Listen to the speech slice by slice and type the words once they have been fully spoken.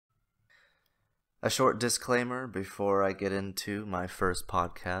A short disclaimer before I get into my first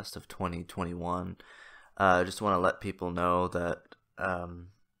podcast of 2021. I just want to let people know that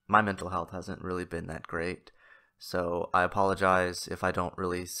my mental health hasn't really been that great. So I apologize if I don't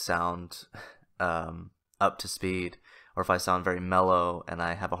really sound up to speed, or if I sound very mellow and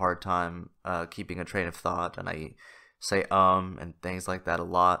I have a hard time keeping a train of thought and I say and things like that a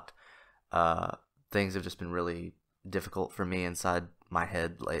lot. Things have just been really difficult for me inside my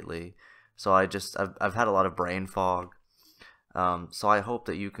head lately. So I've had a lot of brain fog. So I hope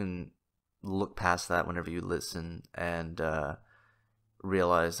that you can look past that whenever you listen and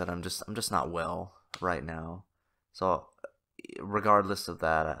realize that I'm just not well right now. So regardless of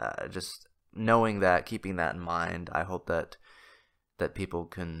that, just knowing that, keeping that in mind, I hope that people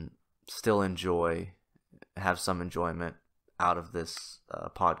can still have some enjoyment out of this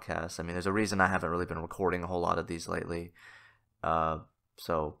podcast. I mean, there's a reason I haven't really been recording a whole lot of these lately.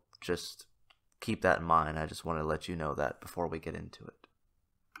 So just keep that in mind. I just want to let you know that before we get into it.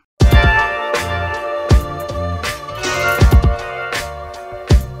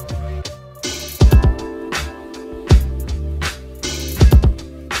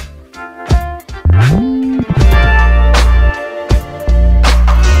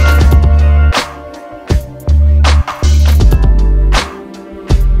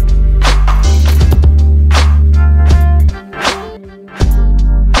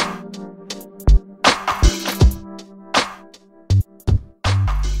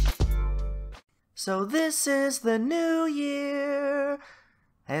 So this is the new year,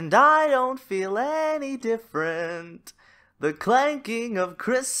 and I don't feel any different. The clanking of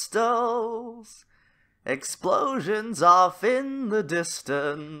crystals, explosions off in the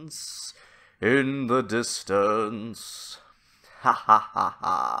distance, Ha ha ha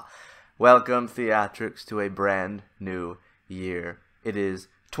ha. Welcome, theatrics, to a brand new year. It is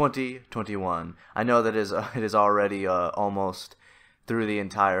 2021. I know that it is already almost through the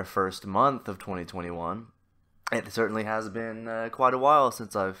entire first month of 2021. It certainly has been quite a while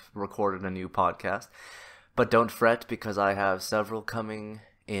since I've recorded a new podcast, but don't fret, because I have several coming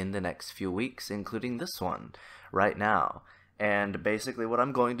in the next few weeks, including this one right now. And basically what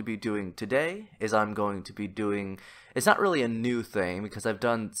I'm going to be doing today is it's not really a new thing, because I've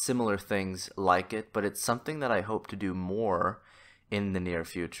done similar things like it, but it's something that I hope to do more in the near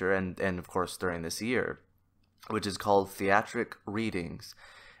future and of course during this year, which is called Theatric Readings.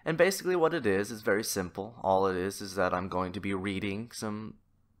 And basically what it is very simple. All it is that I'm going to be reading some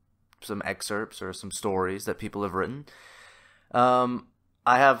excerpts or some stories that people have written. I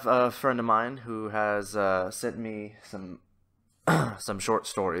have a friend of mine who has sent me some short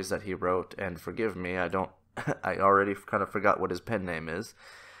stories that he wrote, and forgive me, I already kind of forgot what his pen name is.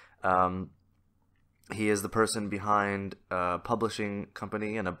 He is the person behind a publishing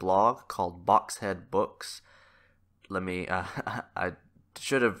company and a blog called Boxhead Books. I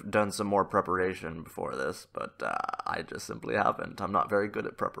should have done some more preparation before this, but I just simply haven't. I'm not very good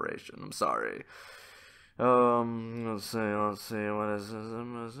at preparation. I'm sorry. Let's see, what is it?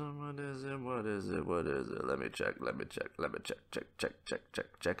 Let me check.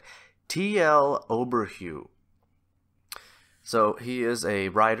 TL Oberheu. So he is a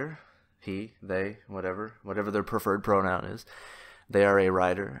writer. He, they, whatever their preferred pronoun is. They are a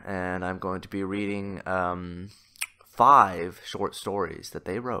writer, and I'm going to be reading 5 short stories that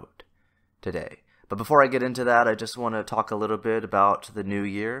they wrote today. But before I get into that, I just want to talk a little bit about the new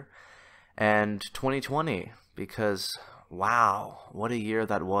year and 2020, because wow, what a year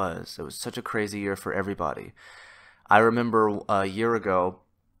that was. It was such a crazy year for everybody. I remember a year ago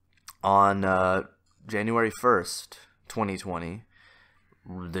on January 1st, 2020,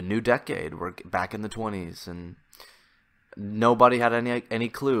 the new decade, we're back in the 20s, and nobody had any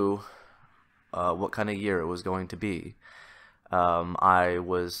clue what kind of year it was going to be. I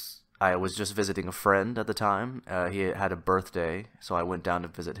was just visiting a friend at the time. He had a birthday, so I went down to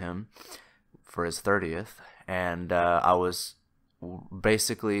visit him for his 30th, and I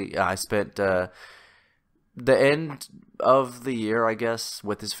spent the end of the year, I guess,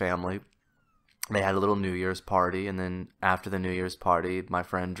 with his family. They had a little New Year's party, and then after the New Year's party, my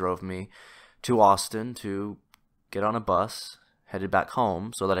friend drove me to Austin to get on a bus, headed back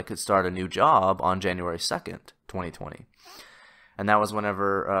home, so that I could start a new job on January 2nd, 2020. And that was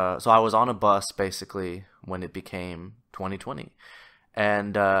whenever, so I was on a bus, basically, when it became 2020.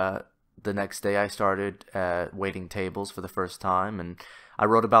 And the next day I started waiting tables for the first time, and I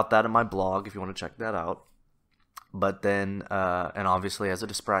wrote about that in my blog, if you want to check that out. But then, and obviously as a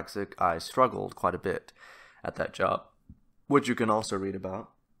dyspraxic, I struggled quite a bit at that job, which you can also read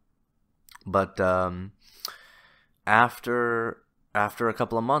about. But after after a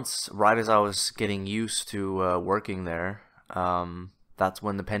couple of months, right as I was getting used to working there, that's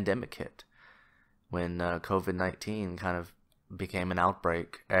when the pandemic hit, when COVID-19 kind of became an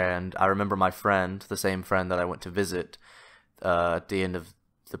outbreak. And I remember my friend, the same friend that I went to visit at the end of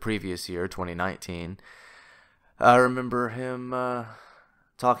the previous year, 2019, I remember him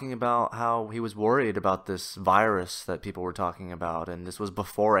talking about how he was worried about this virus that people were talking about. And this was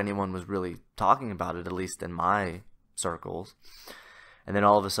before anyone was really talking about it, at least in my circles. And then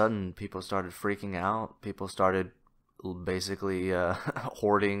all of a sudden, people started freaking out. People started basically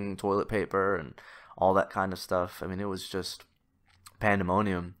hoarding toilet paper and all that kind of stuff. I mean, it was just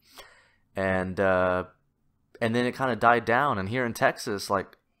pandemonium. And then it kind of died down. And here in Texas,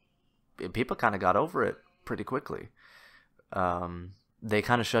 like, people kind of got over it pretty quickly. They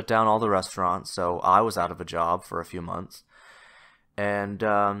kind of shut down all the restaurants, so I was out of a job for a few months. And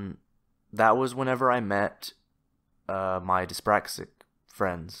that was whenever I met my dyspraxic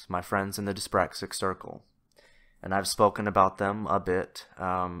friends, my friends in the dyspraxic circle. And I've spoken about them a bit,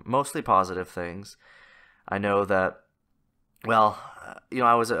 mostly positive things. I know that, well,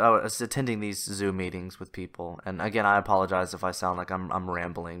 I was attending these Zoom meetings with people, and again, I apologize if I sound like I'm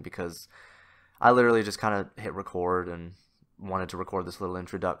rambling, because I literally just kind of hit record and wanted to record this little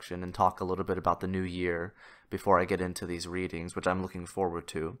introduction and talk a little bit about the new year before I get into these readings, which I'm looking forward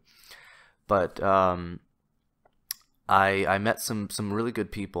to. But I met some really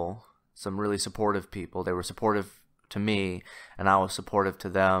good people, some really supportive people. They were supportive to me, and I was supportive to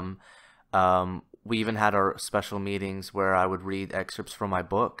them. We even had our special meetings where I would read excerpts from my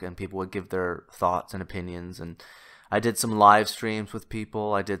book, and people would give their thoughts and opinions. And I did some live streams with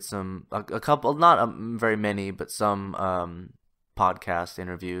people. I did a couple, not very many, but some podcast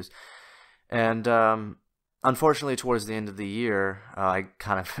interviews. And unfortunately, towards the end of the year, I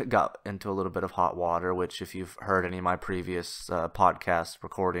kind of got into a little bit of hot water, which if you've heard any of my previous podcast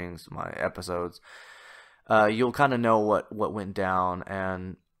recordings, my episodes, you'll kind of know what went down.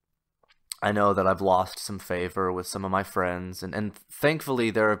 And I know that I've lost some favor with some of my friends. And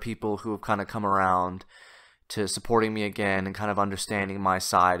thankfully, there are people who have kind of come around to supporting me again and kind of understanding my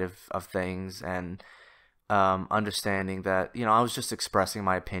side of things, and understanding that, I was just expressing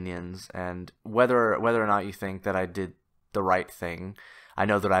my opinions. And whether or not you think that I did the right thing, I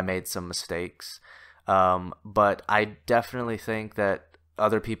know that I made some mistakes, but I definitely think that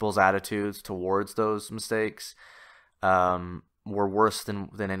other people's attitudes towards those mistakes were worse than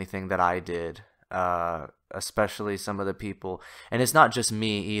anything that I did, especially some of the people. And it's not just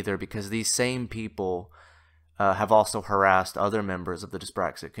me either, because these same people have also harassed other members of the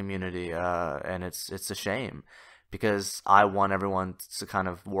dyspraxic community, and it's a shame, because I want everyone to kind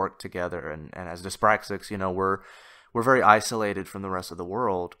of work together. And as dyspraxics, we're very isolated from the rest of the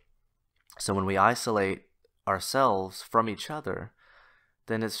world. So when we isolate ourselves from each other,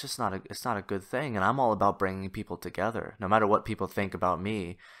 then it's just not a good thing. And I'm all about bringing people together, no matter what people think about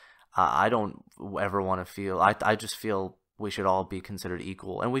me. I don't ever want to feel. I just feel we should all be considered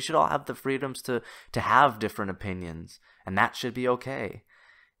equal, and we should all have the freedoms to have different opinions, and that should be okay,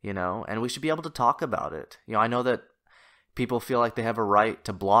 and we should be able to talk about it. I know that people feel like they have a right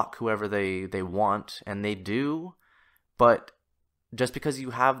to block whoever they want, and they do, but just because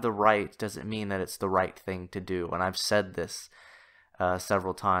you have the right doesn't mean that it's the right thing to do. And I've said this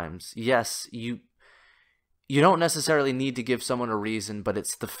several times. Yes, you don't necessarily need to give someone a reason, but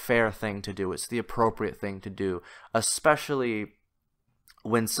it's the fair thing to do. It's the appropriate thing to do, especially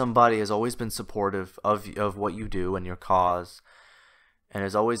when somebody has always been supportive of what you do and your cause, and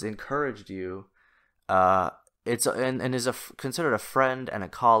has always encouraged you. Is considered a friend and a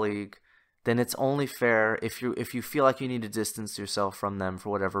colleague. Then it's only fair, if you feel like you need to distance yourself from them for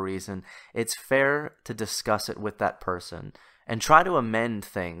whatever reason, it's fair to discuss it with that person and try to amend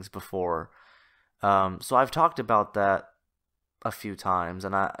things before. So I've talked about that a few times,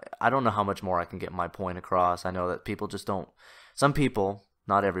 and I don't know how much more I can get my point across. I know that people just don't, some people,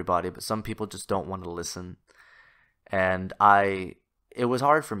 not everybody, but some people just don't want to listen. And it was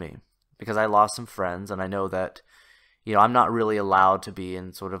hard for me, because I lost some friends, and I know that, I'm not really allowed to be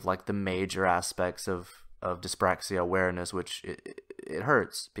in sort of like the major aspects of dyspraxia awareness, which it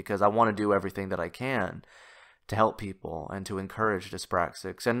hurts, because I want to do everything that I can to help people and to encourage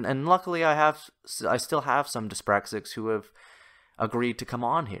dyspraxics. And luckily I still have some dyspraxics who have agreed to come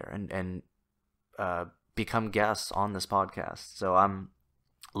on here and become guests on this podcast. So I'm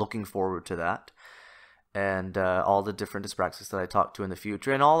looking forward to that. And all the different dyspraxics that I talk to in the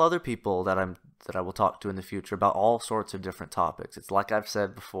future, and all other people that I will talk to in the future about all sorts of different topics. It's like I've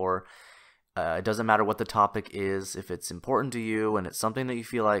said before, it doesn't matter what the topic is. If it's important to you and it's something that you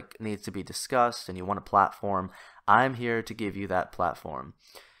feel like needs to be discussed and you want a platform, I'm here to give you that platform.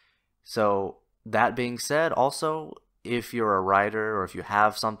 So that being said, also, if you're a writer or if you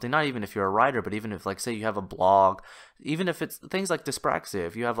have something, not even if you're a writer, but even if, like, say you have a blog, even if it's things like dyspraxia,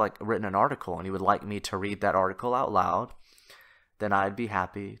 if you have like written an article and you would like me to read that article out loud, then I'd be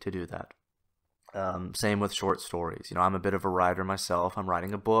happy to do that. Same with short stories. You know, I'm a bit of a writer myself. I'm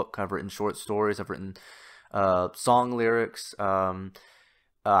writing a book. I've written short stories. I've written song lyrics.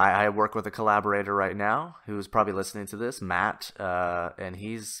 I work with a collaborator right now who's probably listening to this, Matt, and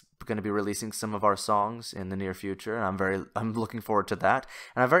he's going to be releasing some of our songs in the near future. And I'm looking forward to that,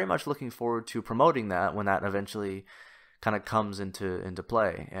 and I'm very much looking forward to promoting that when that eventually kind of comes into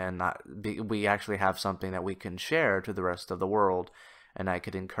play, and we actually have something that we can share to the rest of the world, and I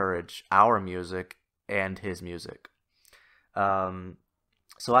could encourage our music and his music.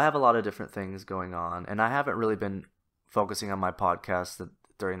 So I have a lot of different things going on, and I haven't really been focusing on my podcast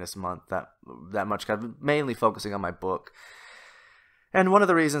during this month that much. I've been mainly focusing on my book. And one of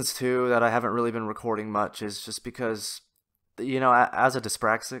the reasons too that I haven't really been recording much is just because, you know, as a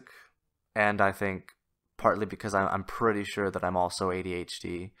dyspraxic, and I think partly because I'm pretty sure that I'm also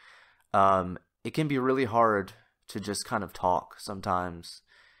ADHD, it can be really hard to just kind of talk sometimes.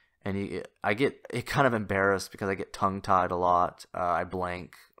 And I get kind of embarrassed because I get tongue-tied a lot. I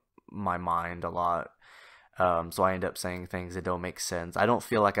blank my mind a lot. So I end up saying things that don't make sense. I don't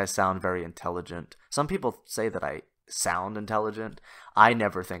feel like I sound very intelligent. Some people say that I sound intelligent. I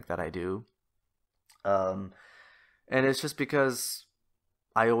never think that I do. And it's just because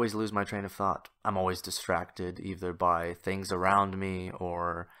I always lose my train of thought. I'm always distracted either by things around me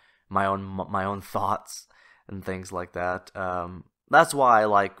or my own thoughts and things like that. That's why I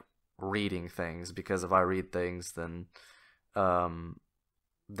like reading things, because if I read things, then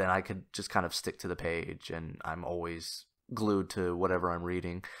I could just kind of stick to the page, and I'm always glued to whatever I'm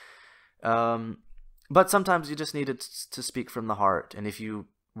reading. But sometimes you just need it to speak from the heart, and if you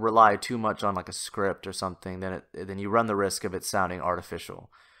rely too much on like a script or something, then you run the risk of it sounding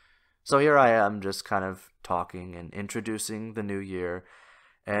artificial. So here I am, just kind of talking and introducing the new year,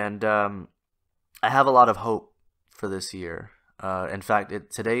 and I have a lot of hope for this year. In fact,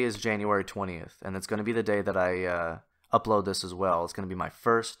 today is January 20th, and it's going to be the day that I upload this as well. It's going to be my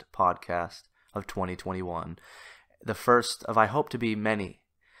first podcast of 2021, the first of, I hope to be, many.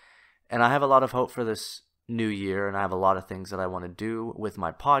 And I have a lot of hope for this new year, and I have a lot of things that I want to do with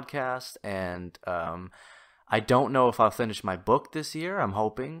my podcast, and I don't know if I'll finish my book this year. I'm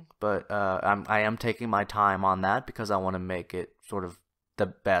hoping, but I am taking my time on that because I want to make it sort of the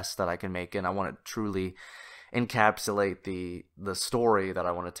best that I can make it, and I want to truly encapsulate the story that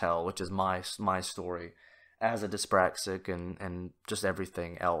I want to tell, which is my story as a dyspraxic and just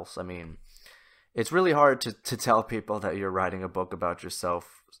everything else. I mean, it's really hard to tell people that you're writing a book about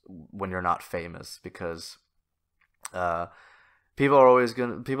yourself when you're not famous, because people are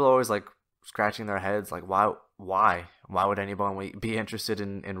always like scratching their heads like, why would anyone be interested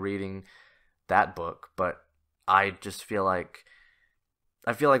in reading that book? But I just feel like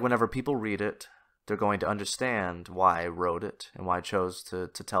whenever people read it, they're going to understand why I wrote it and why I chose to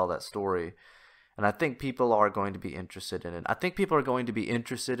tell that story. And I think people are going to be interested in it. I think people are going to be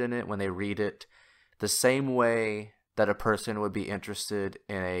interested in it when they read it the same way that a person would be interested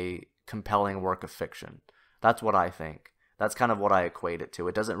in a compelling work of fiction. That's what I think. That's kind of what I equate it to.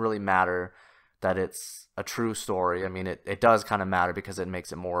 It doesn't really matter that it's a true story. I mean, it does kind of matter because it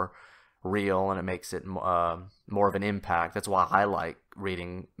makes it more real and it makes it more of an impact. That's why I like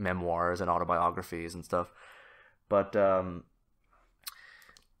reading memoirs and autobiographies and stuff. But to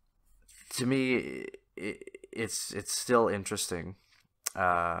me, it's still interesting,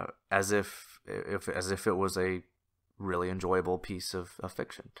 as if it was a really enjoyable piece of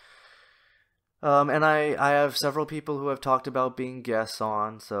fiction. And I have several people who have talked about being guests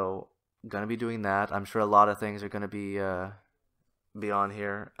on, so I'm gonna be doing that. I'm sure a lot of things are gonna be on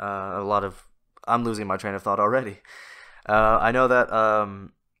here. I'm losing my train of thought already. I know that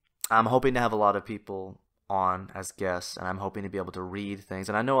I'm hoping to have a lot of people on as guests, and I'm hoping to be able to read things.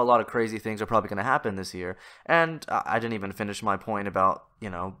 And I know a lot of crazy things are probably going to happen this year. And I didn't even finish my point about,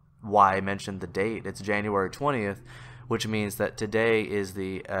 why I mentioned the date. It's January 20th, which means that today is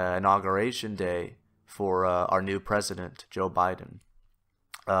the inauguration day for our new president, Joe Biden.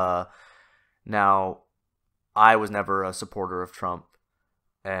 Now, I was never a supporter of Trump,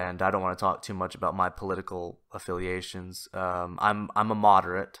 and I don't want to talk too much about my political affiliations. I'm a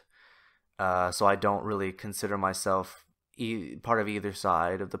moderate. So I don't really consider myself part of either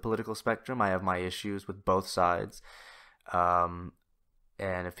side of the political spectrum. I have my issues with both sides. And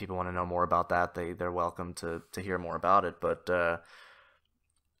if people want to know more about that, they're welcome to hear more about it. But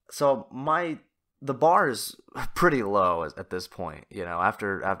so my the bar is pretty low at this point.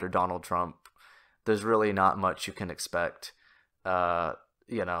 After Donald Trump, there's really not much you can expect. Uh,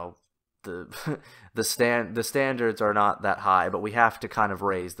 you know, the the standards are not that high, but we have to kind of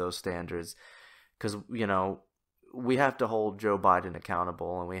raise those standards because we have to hold Joe Biden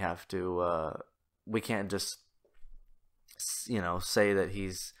accountable, and we can't just say that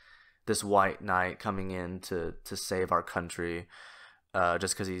he's this white knight coming in to save our country,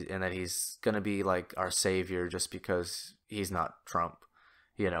 just because he's gonna be like our savior just because he's not Trump.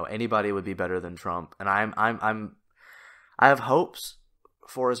 Anybody would be better than Trump, and I have hopes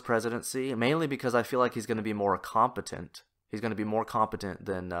for his presidency, mainly because I feel like he's going to be more competent. He's going to be more competent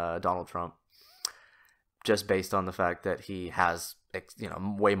than Donald Trump, just based on the fact that he has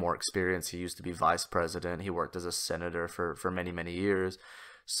way more experience. He used to be vice president. He worked as a senator for many, many years.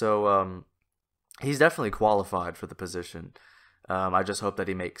 So he's definitely qualified for the position. I just hope that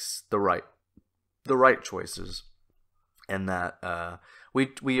he makes the right choices, and that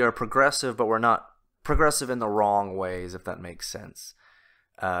we are progressive, but we're not progressive in the wrong ways, if that makes sense.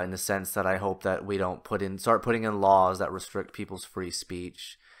 In the sense that I hope that we don't start putting in laws that restrict people's free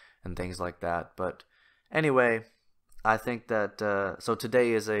speech and things like that. But anyway, I think that so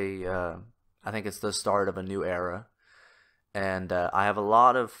today is I think it's the start of a new era, and I have a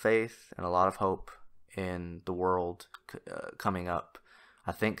lot of faith and a lot of hope in the world coming up.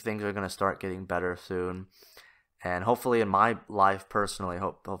 I think things are going to start getting better soon. And hopefully in my life personally,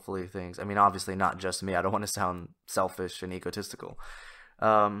 hopefully things, I mean, obviously not just me. I don't want to sound selfish and egotistical.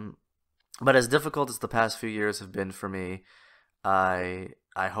 But as difficult as the past few years have been for me, I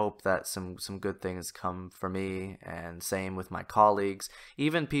hope that some good things come for me, and same with my colleagues,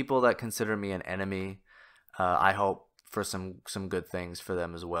 even people that consider me an enemy. I hope for some good things for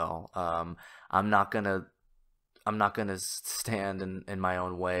them as well. I'm not gonna stand in my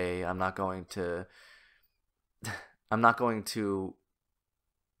own way. I'm not going to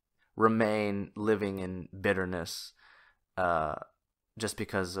remain living in bitterness just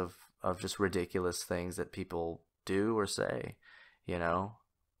because of just ridiculous things that people do or say.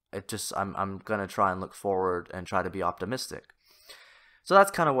 I'm gonna try and look forward and try to be optimistic. So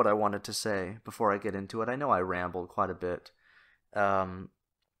that's kind of what I wanted to say before I get into it. I know I rambled quite a bit,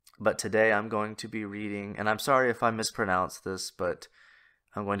 but today I'm going to be reading, and I'm sorry if I mispronounce this, but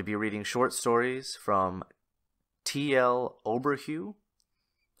I'm going to be reading short stories from TL Oberheu,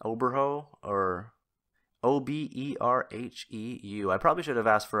 or Oberheu. I probably should have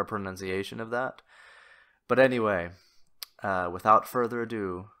asked for a pronunciation of that. But anyway, without further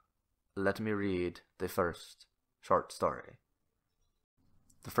ado, let me read the first short story.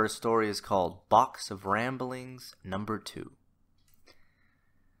 The first story is called Box of Ramblings Number 2.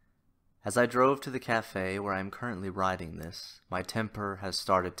 As I drove to the cafe where I am currently writing this, my temper has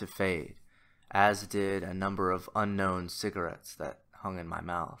started to fade, as did a number of unknown cigarettes that hung in my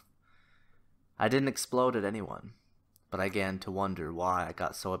mouth. I didn't explode at anyone, but I began to wonder why I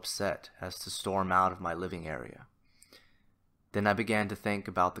got so upset as to storm out of my living area. Then I began to think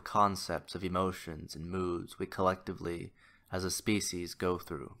about the concepts of emotions and moods we collectively, as a species, go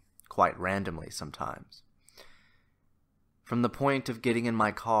through, quite randomly sometimes. From the point of getting in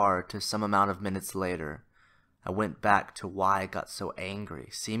my car to some amount of minutes later, I went back to why I got so angry,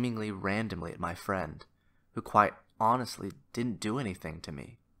 seemingly randomly, at my friend, who quite honestly didn't do anything to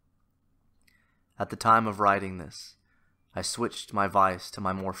me. At the time of writing this, I switched my vice to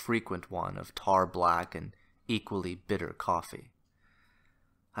my more frequent one of tar black and equally bitter coffee.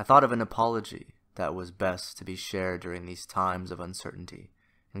 I thought of an apology that was best to be shared during these times of uncertainty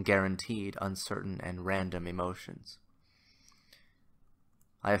and guaranteed uncertain and random emotions.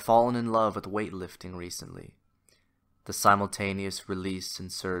 I have fallen in love with weightlifting recently. The simultaneous release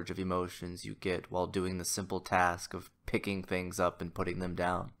and surge of emotions you get while doing the simple task of picking things up and putting them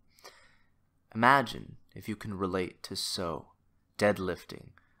down. Imagine if you can relate to deadlifting,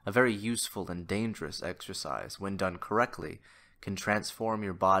 a very useful and dangerous exercise when done correctly, can transform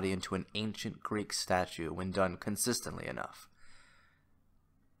your body into an ancient Greek statue when done consistently enough.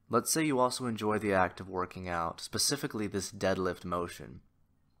 Let's say you also enjoy the act of working out, specifically this deadlift motion.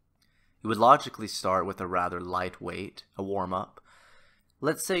 You would logically start with a rather light weight, a warm-up.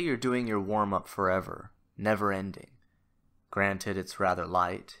 Let's say you're doing your warm-up forever, never ending. Granted, it's rather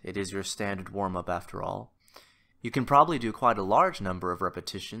light. It is your standard warm-up after all. You can probably do quite a large number of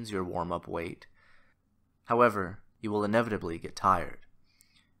repetitions your warm-up weight. However, you will inevitably get tired.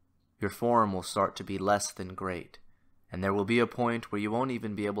 Your form will start to be less than great, and there will be a point where you won't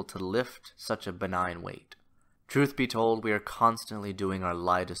even be able to lift such a benign weight. Truth be told, we are constantly doing our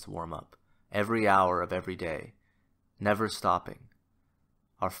lightest warm-up, every hour of every day, never stopping.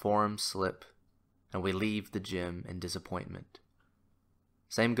 Our forms slip, and we leave the gym in disappointment.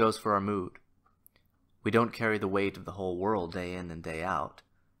 Same goes for our mood. We don't carry the weight of the whole world day in and day out.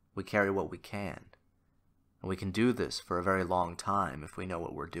 We carry what we can. And we can do this for a very long time if we know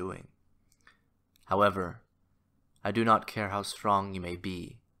what we're doing. However, I do not care how strong you may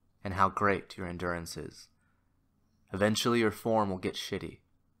be and how great your endurance is. Eventually your form will get shitty.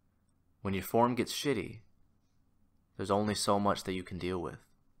 When your form gets shitty, there's only so much that you can deal with.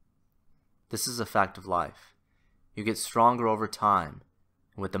 This is a fact of life. You get stronger over time,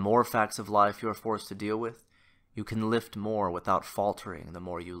 and with the more facts of life you are forced to deal with, you can lift more without faltering the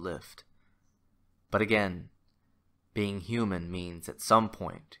more you lift. But again, being human means at some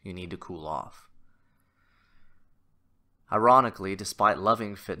point you need to cool off. Ironically, despite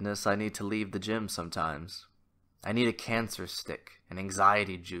loving fitness, I need to leave the gym sometimes. I need a cancer stick, an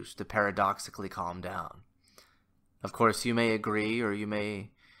anxiety juice to paradoxically calm down. Of course, you may agree, or you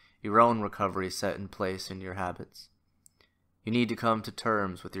may your own recovery set in place in your habits. You need to come to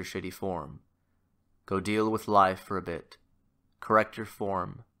terms with your shitty form. Go deal with life for a bit, correct your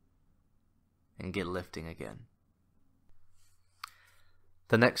form, and get lifting again.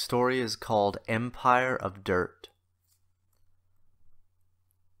 The next story is called Empire of Dirt.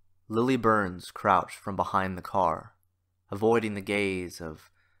 Lily Burns crouched from behind the car, avoiding the gaze of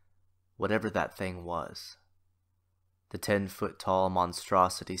whatever that thing was. The 10-foot-tall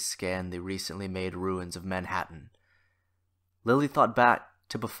monstrosity scanned the recently made ruins of Manhattan. Lily thought back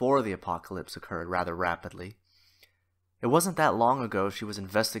to before the apocalypse occurred rather rapidly. It wasn't that long ago she was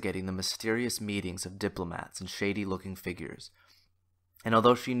investigating the mysterious meetings of diplomats and shady-looking figures. And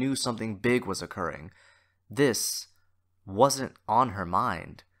although she knew something big was occurring, this wasn't on her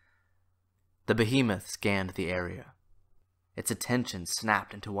mind. The behemoth scanned the area. Its attention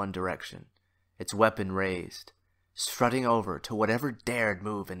snapped into one direction, its weapon raised, strutting over to whatever dared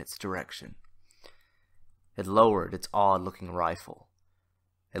move in its direction. It lowered its odd-looking rifle.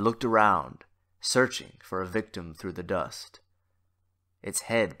 It looked around, searching for a victim through the dust. Its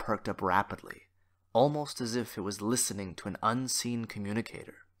head perked up rapidly, almost as if it was listening to an unseen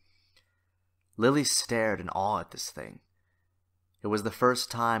communicator. Lily stared in awe at this thing. It was the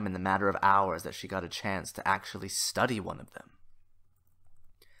first time in the matter of hours that she got a chance to actually study one of them.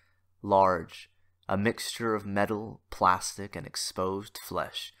 Large, a mixture of metal, plastic, and exposed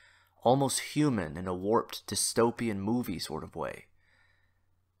flesh, almost human in a warped dystopian movie sort of way.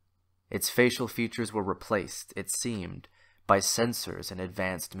 Its facial features were replaced, it seemed, by sensors and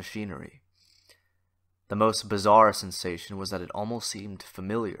advanced machinery. The most bizarre sensation was that it almost seemed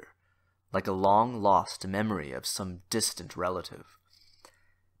familiar, like a long-lost memory of some distant relative.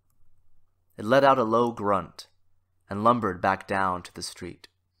 It let out a low grunt and lumbered back down to the street,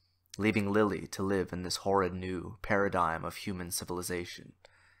 leaving Lily to live in this horrid new paradigm of human civilization.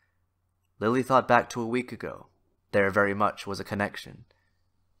 Lily thought back to a week ago. There very much was a connection,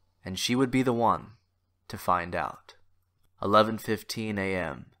 and she would be the one to find out. 11:15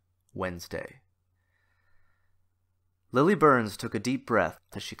 a.m., Wednesday. Lily Burns took a deep breath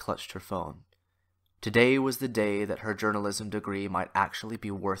as she clutched her phone. Today was the day that her journalism degree might actually be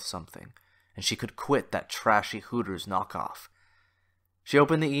worth something, and she could quit that trashy Hooters knockoff. She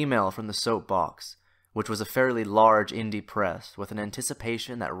opened the email from the soapbox, which was a fairly large indie press with an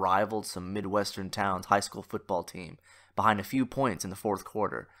anticipation that rivaled some Midwestern town's high school football team, behind a few points in the fourth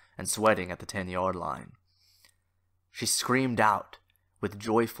quarter and sweating at the 10-yard line. She screamed out, with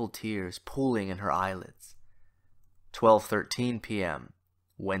joyful tears pooling in her eyelids. 12:13 p.m.,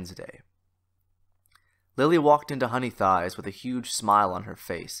 Wednesday. Lily walked into Honey Thighs with a huge smile on her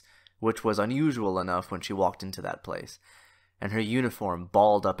face, which was unusual enough when she walked into that place, and her uniform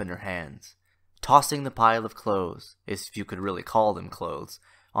balled up in her hands, tossing the pile of clothes, if you could really call them clothes,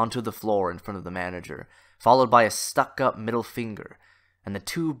 onto the floor in front of the manager, followed by a stuck-up middle finger, and the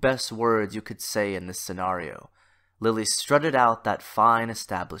two best words you could say in this scenario. Lily strutted out that fine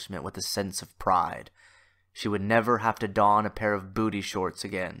establishment with a sense of pride. She would never have to don a pair of booty shorts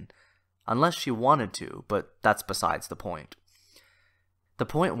again, unless she wanted to, but that's besides the point. The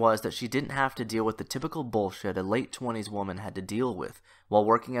point was that she didn't have to deal with the typical bullshit a late-20s woman had to deal with while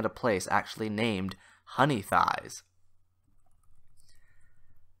working at a place actually named Honey Thighs.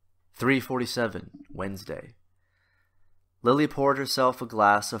 3:47, Wednesday. Lily poured herself a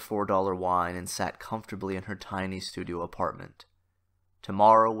glass of $4 wine and sat comfortably in her tiny studio apartment.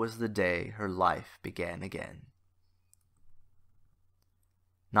 Tomorrow was the day her life began again.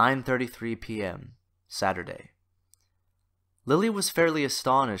 9:33 p.m., Saturday. Lily was fairly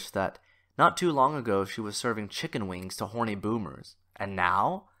astonished that not too long ago she was serving chicken wings to horny boomers, and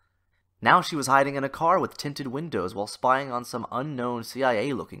now? Now she was hiding in a car with tinted windows while spying on some unknown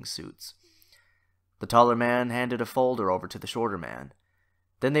CIA-looking suits. The taller man handed a folder over to the shorter man.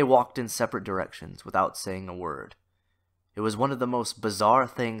 Then they walked in separate directions without saying a word. It was one of the most bizarre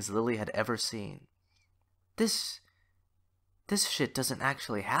things Lily had ever seen. This shit doesn't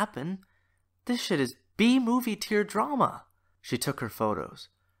actually happen. This shit is B-movie tier drama. She took her photos.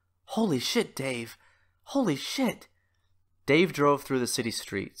 Holy shit, Dave. Holy shit. Dave drove through the city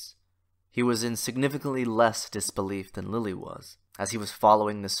streets. He was in significantly less disbelief than Lily was, as he was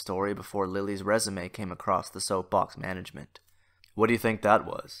following this story before Lily's resume came across the soapbox management. What do you think that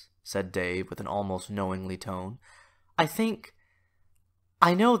was? Said Dave with an almost knowingly tone.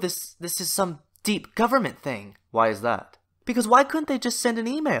 I know this is some deep government thing. Why is that? Because why couldn't they just send an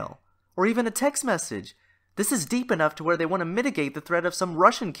email? Or even a text message? This is deep enough to where they want to mitigate the threat of some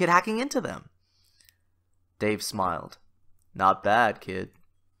Russian kid hacking into them. Dave smiled. Not bad, kid.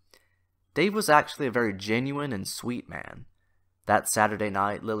 Dave was actually a very genuine and sweet man. That Saturday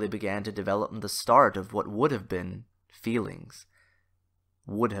night, Lily began to develop the start of what would have been feelings.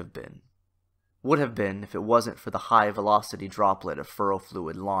 Would have been. Would have been if it wasn't for the high-velocity droplet of furrow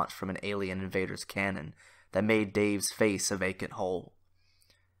fluid launched from an alien invader's cannon that made Dave's face a vacant hole.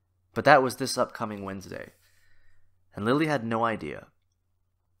 But that was this upcoming Wednesday, and Lily had no idea.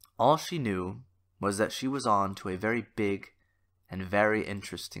 All she knew was that she was on to a very big and very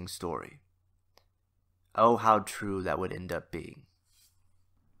interesting story. Oh, how true that would end up being.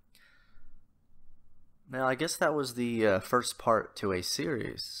 Now, I guess that was the first part to a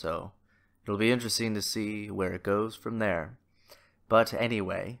series, so it'll be interesting to see where it goes from there. But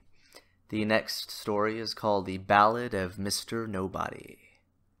anyway, the next story is called The Ballad of Mr. Nobody.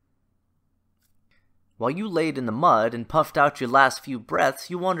 While you laid in the mud and puffed out your last few breaths,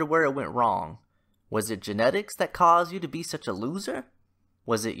 you wondered where it went wrong. Was it genetics that caused you to be such a loser?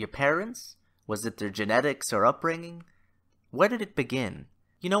 Was it your parents? Was it their genetics or upbringing? Where did it begin?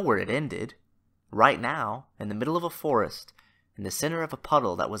 You know where it ended. Right now, in the middle of a forest, in the center of a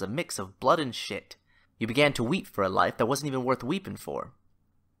puddle that was a mix of blood and shit, you began to weep for a life that wasn't even worth weeping for.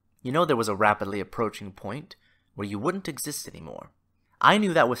 You know there was a rapidly approaching point where you wouldn't exist anymore. I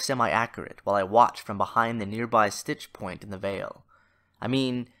knew that was semi-accurate while I watched from behind the nearby stitch point in the veil. I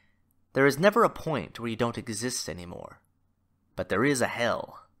mean, there is never a point where you don't exist anymore. But there is a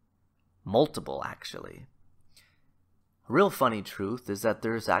hell. Multiple, actually. A real funny truth is that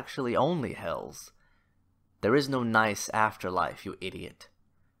there's actually only hells. There is no nice afterlife, you idiot.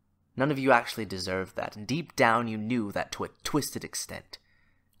 None of you actually deserve that, and deep down you knew that to a twisted extent.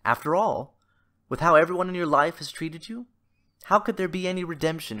 After all, with how everyone in your life has treated you, how could there be any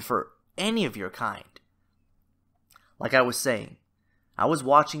redemption for any of your kind? Like I was saying, I was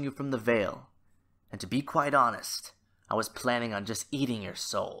watching you from the veil, and to be quite honest, I was planning on just eating your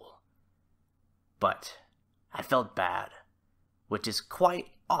soul. But I felt bad, which is quite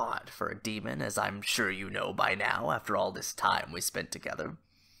odd for a demon, as I'm sure you know by now after all this time we spent together.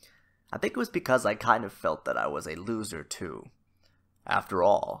 I think it was because I kind of felt that I was a loser too. After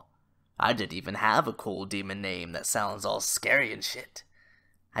all, I didn't even have a cool demon name that sounds all scary and shit.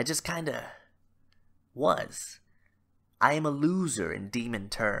 I just kinda was. I am a loser in demon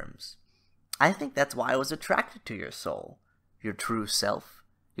terms. I think that's why I was attracted to your soul, your true self,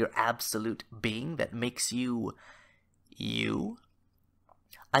 your absolute being that makes you, you.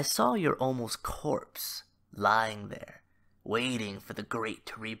 I saw your almost corpse lying there, waiting for the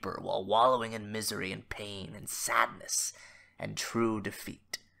great reaper while wallowing in misery and pain and sadness and true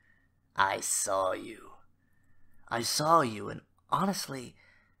defeat. I saw you. And honestly,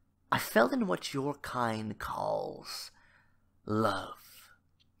 I fell in what your kind calls love.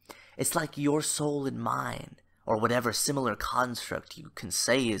 It's like your soul and mine, or whatever similar construct you can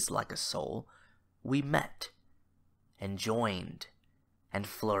say is like a soul. We met, and joined, and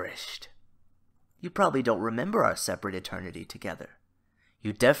flourished. You probably don't remember our separate eternity together.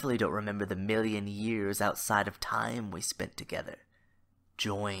 You definitely don't remember the million years outside of time we spent together.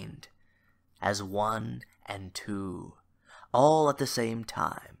 Joined, as one and two, all at the same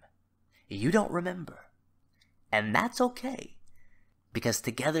time. You don't remember. And that's okay, because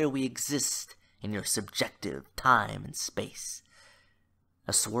together we exist in your subjective time and space.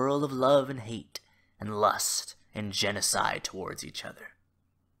 A swirl of love and hate and lust and genocide towards each other.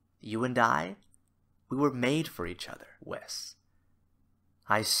 You and I, we were made for each other, Wes.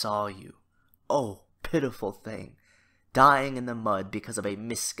 I saw you, oh, pitiful thing, dying in the mud because of a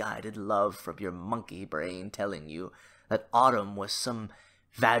misguided love from your monkey brain telling you that autumn was some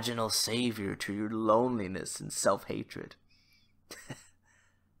vaginal savior to your loneliness and self-hatred.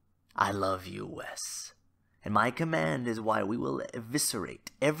 I love you, Wes, and my command is why we will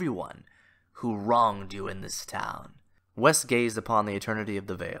eviscerate everyone who wronged you in this town. Wes gazed upon the eternity of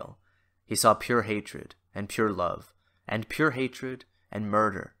the veil. He saw pure hatred and pure love, and pure hatred and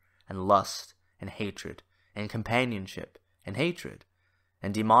murder and lust and hatred and companionship and hatred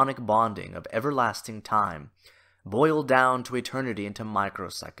and demonic bonding of everlasting time, boiled down to eternity into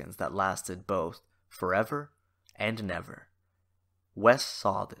microseconds that lasted both forever and never. Wes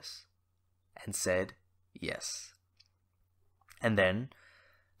saw this and said yes. And then,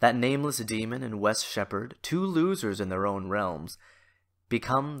 that nameless demon and Wes Shepherd, two losers in their own realms,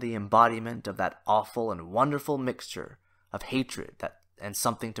 become the embodiment of that awful and wonderful mixture of hatred and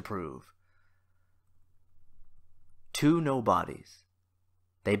something to prove. Two nobodies.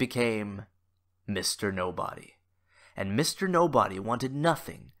 They became Mr. Nobody. And Mr. Nobody wanted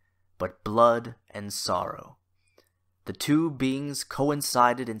nothing but blood and sorrow. The two beings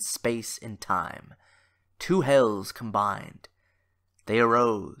coincided in space and time. Two hells combined. They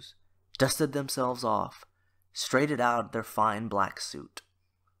arose, dusted themselves off, straightened out their fine black suit,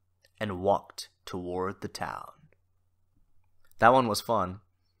 and walked toward the town. That one was fun.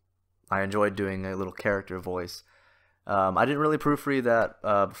 I enjoyed doing a little character voice. I didn't really proofread that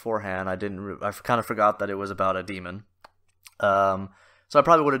beforehand. I kind of forgot that it was about a demon. So I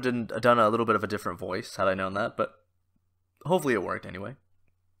probably would have done a little bit of a different voice had I known that, but hopefully it worked anyway.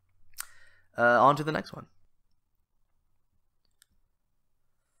 On to the next one.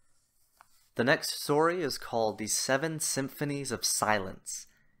 The next story is called The Seven Symphonies of Silence,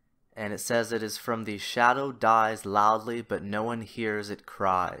 and it says it is from the Shadow Dies Loudly But No One Hears It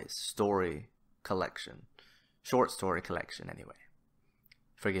Cries story collection. Short story collection, anyway.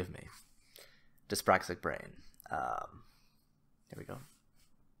 Forgive me. Dyspraxic brain. Here we go.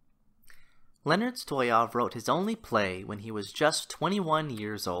 Leonard Stoyov wrote his only play when he was just 21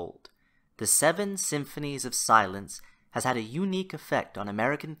 years old. The Seven Symphonies of Silence has had a unique effect on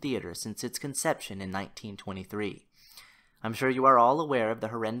American theater since its conception in 1923. I'm sure you are all aware of the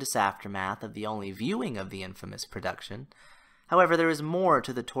horrendous aftermath of the only viewing of the infamous production. However, there is more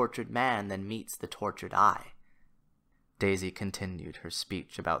to the tortured man than meets the tortured eye. Daisy continued her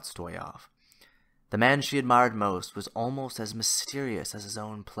speech about Stoyov. The man she admired most was almost as mysterious as his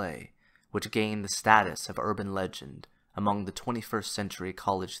own play, which gained the status of urban legend among the 21st century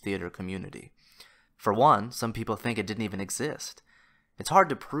college theater community. For one, some people think it didn't even exist. It's hard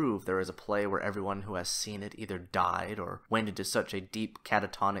to prove there is a play where everyone who has seen it either died or went into such a deep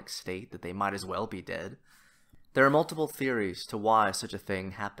catatonic state that they might as well be dead. There are multiple theories to why such a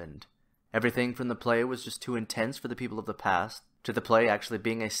thing happened. Everything from the play was just too intense for the people of the past, to the play actually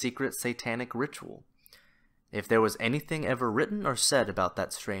being a secret satanic ritual. If there was anything ever written or said about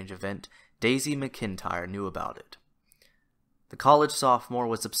that strange event, Daisy McIntyre knew about it. The college sophomore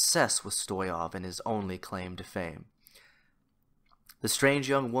was obsessed with Stoyov and his only claim to fame. The strange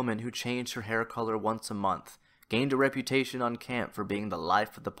young woman who changed her hair color once a month gained a reputation on camp for being the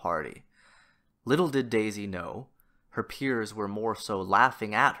life of the party. Little did Daisy know, her peers were more so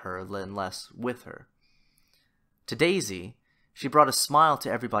laughing at her than less with her. To Daisy, she brought a smile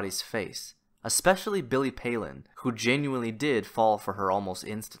to everybody's face, especially Billy Palin, who genuinely did fall for her almost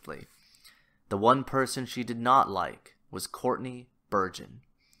instantly. The one person she did not like was Courtney Burgeon,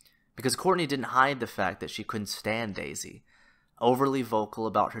 because Courtney didn't hide the fact that she couldn't stand Daisy, overly vocal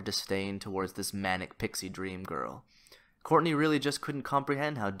about her disdain towards this manic pixie dream girl. Courtney really just couldn't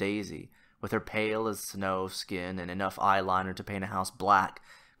comprehend how Daisy, with her pale as snow skin and enough eyeliner to paint a house black,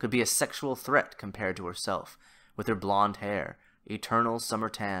 could be a sexual threat compared to herself, with her blonde hair, eternal summer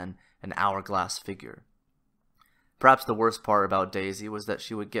tan, and hourglass figure. Perhaps the worst part about Daisy was that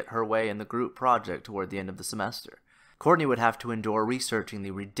she would get her way in the group project toward the end of the semester. Courtney would have to endure researching the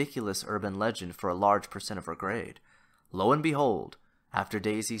ridiculous urban legend for a large percent of her grade. Lo and behold, after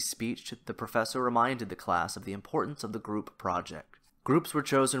Daisy's speech, the professor reminded the class of the importance of the group project. Groups were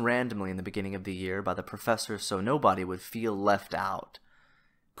chosen randomly in the beginning of the year by the professor so nobody would feel left out.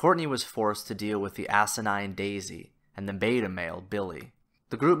 Courtney was forced to deal with the asinine Daisy and the beta male Billy.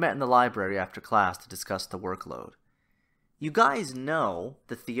 The group met in the library after class to discuss the workload. You guys know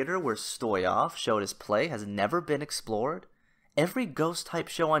the theater where Stoyov showed his play has never been explored? Every ghost-type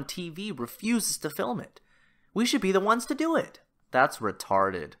show on TV refuses to film it. We should be the ones to do it. That's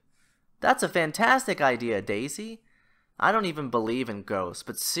retarded. That's a fantastic idea, Daisy. I don't even believe in ghosts,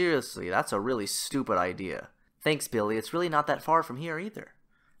 but seriously, that's a really stupid idea. Thanks, Billy. It's really not that far from here either.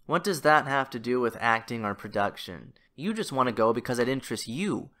 What does that have to do with acting or production? You just want to go because it interests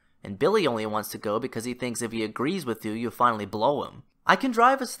you, and Billy only wants to go because he thinks if he agrees with you, you'll finally blow him. I can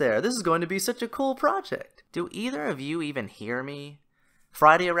drive us there. This is going to be such a cool project. Do either of you even hear me?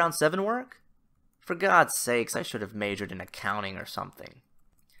 Friday around 7 work? For God's sakes, I should have majored in accounting or something.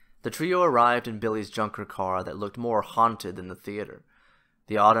 The trio arrived in Billy's junker car that looked more haunted than the theater.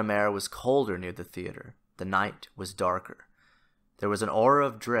 The autumn air was colder near the theater. The night was darker. There was an aura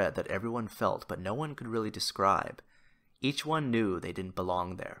of dread that everyone felt, but no one could really describe. Each one knew they didn't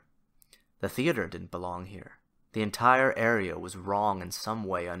belong there. The theater didn't belong here. The entire area was wrong in some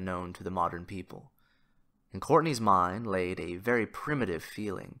way unknown to the modern people. In Courtney's mind laid a very primitive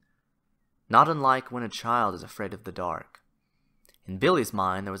feeling, not unlike when a child is afraid of the dark. In Billy's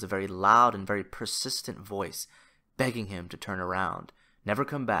mind, there was a very loud and very persistent voice begging him to turn around, never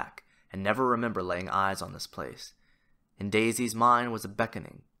come back, and never remember laying eyes on this place. In Daisy's mind was a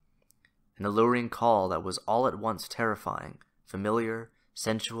beckoning, an alluring call that was all at once terrifying, familiar,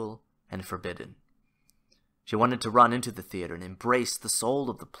 sensual, and forbidden. She wanted to run into the theater and embrace the soul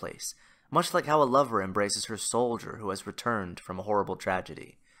of the place, much like how a lover embraces her soldier who has returned from a horrible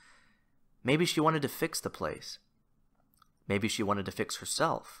tragedy. Maybe she wanted to fix the place. Maybe she wanted to fix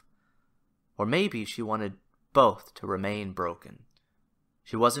herself. Or maybe she wanted both to remain broken.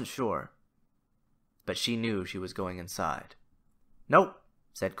 She wasn't sure, but she knew she was going inside. "Nope,"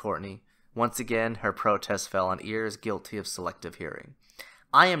 said Courtney. Once again, her protest fell on ears guilty of selective hearing.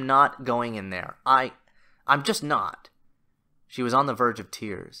 "I am not going in there. I'm just not." She was on the verge of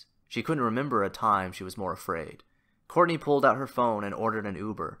tears. She couldn't remember a time she was more afraid. Courtney pulled out her phone and ordered an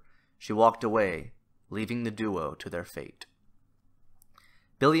Uber. She walked away, leaving the duo to their fate.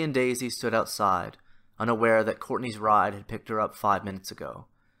 Billy and Daisy stood outside, unaware that Courtney's ride had picked her up 5 minutes ago.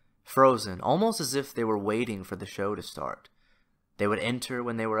 Frozen, almost as if they were waiting for the show to start. They would enter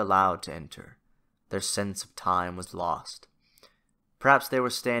when they were allowed to enter. Their sense of time was lost. Perhaps they were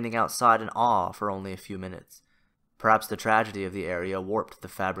standing outside in awe for only a few minutes. Perhaps the tragedy of the area warped the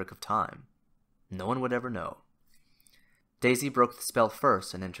fabric of time. No one would ever know. Daisy broke the spell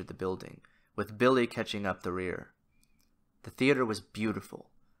first and entered the building, with Billy catching up the rear. The theater was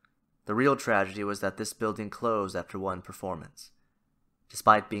beautiful. The real tragedy was that this building closed after one performance.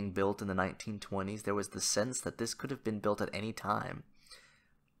 Despite being built in the 1920s, there was the sense that this could have been built at any time.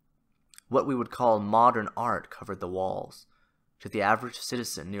 What we would call modern art covered the walls. To the average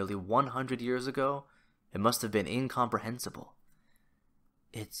citizen nearly 100 years ago, it must have been incomprehensible.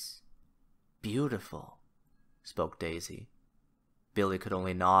 "It's beautiful," spoke Daisy. Billy could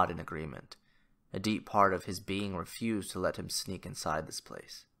only nod in agreement. A deep part of his being refused to let him sneak inside this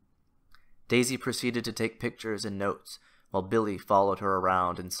place. Daisy proceeded to take pictures and notes, while Billy followed her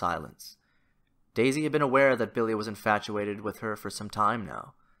around in silence. Daisy had been aware that Billy was infatuated with her for some time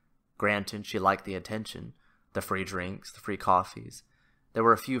now. Granted, she liked the attention, the free drinks, the free coffees. There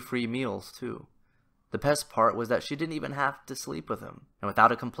were a few free meals, too. The best part was that she didn't even have to sleep with him, and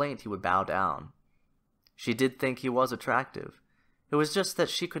without a complaint he would bow down. She did think he was attractive. It was just that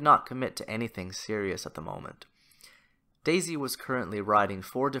she could not commit to anything serious at the moment. Daisy was currently writing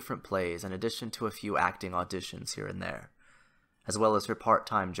 4 different plays in addition to a few acting auditions here and there, as well as her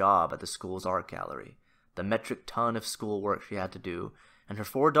part-time job at the school's art gallery, the metric ton of schoolwork she had to do, and her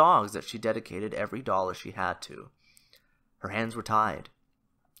 4 dogs that she dedicated every dollar she had to. Her hands were tied.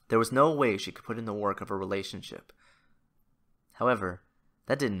 There was no way she could put in the work of a relationship. However,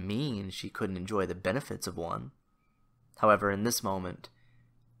 that didn't mean she couldn't enjoy the benefits of one. However, in this moment,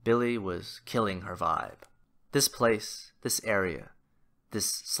 Billy was killing her vibe. This place, this area, this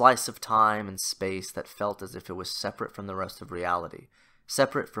slice of time and space that felt as if it was separate from the rest of reality,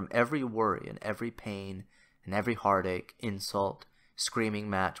 separate from every worry and every pain and every heartache, insult, screaming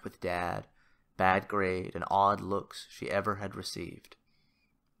match with Dad, bad grade, and odd looks she ever had received.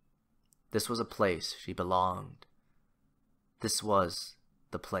 This was a place she belonged. This was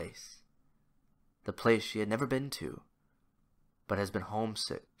the place. The place she had never been to, but has been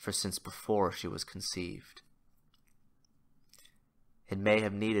homesick for since before she was conceived. It may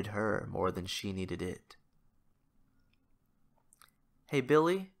have needed her more than she needed it. "Hey,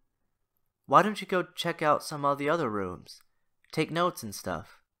 Billy, why don't you go check out some of the other rooms? Take notes and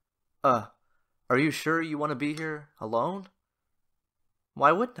stuff." Are you sure you want to be here alone?"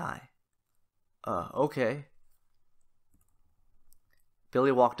 "Why wouldn't I?" Okay."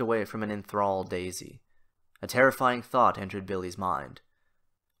 Billy walked away from an enthralled Daisy. A terrifying thought entered Billy's mind.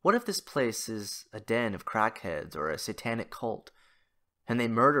 What if this place is a den of crackheads or a satanic cult, and they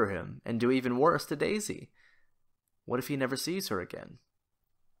murder him and do even worse to Daisy? What if he never sees her again?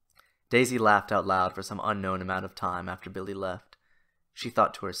 Daisy laughed out loud for some unknown amount of time after Billy left. She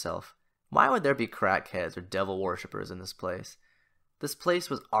thought to herself, why would there be crackheads or devil worshippers in this place? This place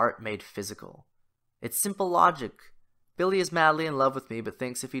was art made physical. It's simple logic. Billy is madly in love with me, but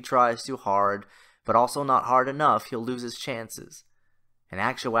thinks if he tries too hard, but also not hard enough, he'll lose his chances. In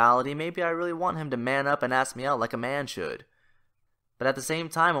actuality, maybe I really want him to man up and ask me out like a man should. But at the same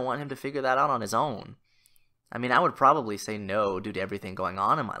time, I want him to figure that out on his own. I mean, I would probably say no due to everything going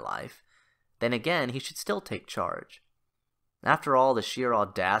on in my life. Then again, he should still take charge. After all, the sheer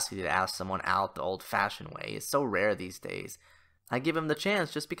audacity to ask someone out the old-fashioned way is so rare these days. I give him the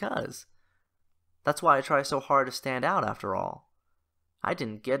chance just because. That's why I try so hard to stand out after all. I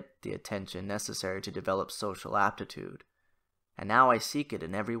didn't get the attention necessary to develop social aptitude, and now I seek it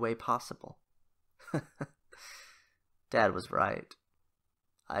in every way possible. Dad was right.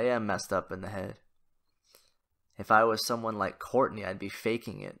 I am messed up in the head. If I was someone like Courtney, I'd be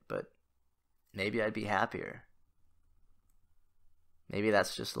faking it, but maybe I'd be happier. Maybe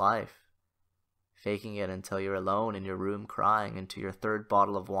that's just life. Faking it until you're alone in your room crying into your third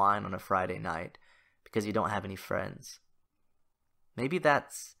bottle of wine on a Friday night because you don't have any friends. Maybe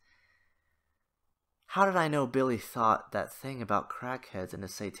that's... How did I know Billy thought that thing about crackheads and a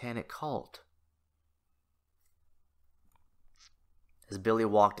satanic cult? As Billy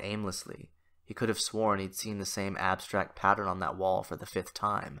walked aimlessly, he could have sworn he'd seen the same abstract pattern on that wall for the 5th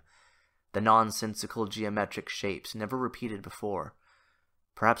time. The nonsensical geometric shapes never repeated before.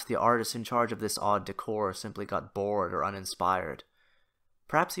 Perhaps the artist in charge of this odd decor simply got bored or uninspired.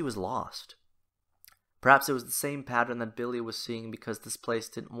 Perhaps he was lost. Perhaps it was the same pattern that Billy was seeing because this place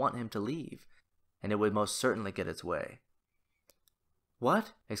didn't want him to leave, and it would most certainly get its way.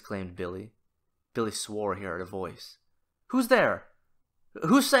 "What?" exclaimed Billy. Billy swore he heard a voice. "Who's there?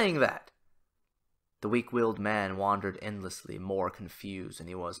 Who's saying that?" The weak-willed man wandered endlessly, more confused than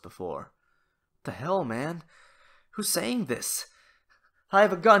he was before. "The hell, man? Who's saying this? I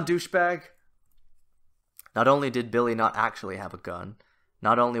have a gun, douchebag!" Not only did Billy not actually have a gun,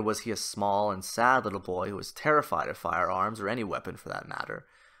 not only was he a small and sad little boy who was terrified of firearms, or any weapon for that matter,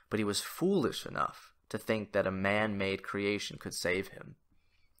 but he was foolish enough to think that a man-made creation could save him.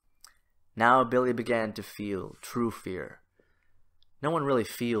 Now Billy began to feel true fear. No one really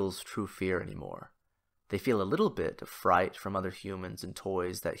feels true fear anymore. They feel a little bit of fright from other humans and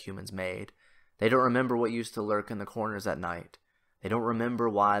toys that humans made. They don't remember what used to lurk in the corners at night. They don't remember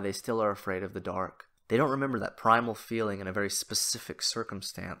why they still are afraid of the dark. They don't remember that primal feeling in a very specific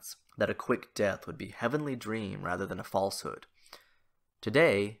circumstance, that a quick death would be a heavenly dream rather than a falsehood.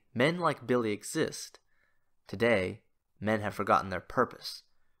 Today, men like Billy exist. Today, men have forgotten their purpose.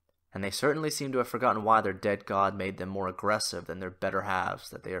 And they certainly seem to have forgotten why their dead god made them more aggressive than their better halves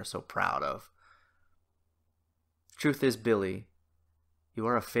that they are so proud of. Truth is, Billy, you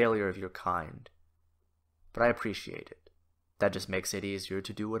are a failure of your kind. But I appreciate it. That just makes it easier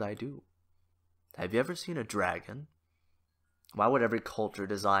to do what I do. Have you ever seen a dragon? Why would every culture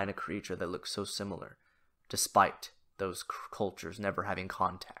design a creature that looks so similar, despite those cultures never having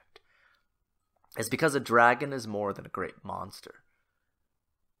contact? It's because a dragon is more than a great monster.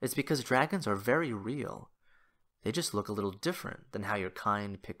 It's because dragons are very real. They just look a little different than how your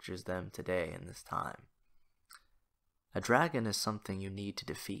kind pictures them today in this time. A dragon is something you need to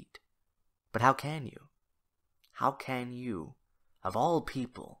defeat. But how can you? How can you, of all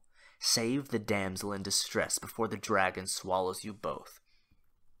people, save the damsel in distress before the dragon swallows you both?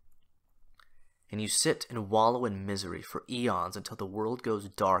 And you sit and wallow in misery for eons until the world goes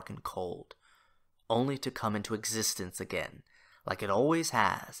dark and cold, only to come into existence again, like it always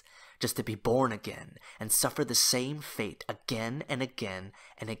has, just to be born again and suffer the same fate again and again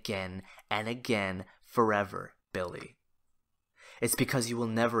and again and again forever, Billy. It's because you will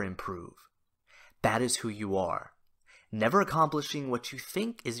never improve. That is who you are. Never accomplishing what you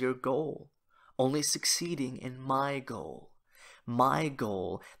think is your goal, only succeeding in my goal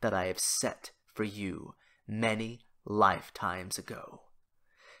that I have set for you many lifetimes ago.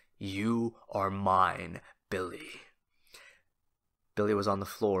 You are mine, Billy. Billy was on the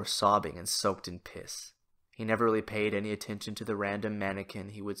floor, sobbing and soaked in piss. He never really paid any attention to the random mannequin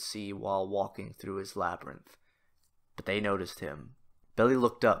he would see while walking through his labyrinth. But they noticed him. Billy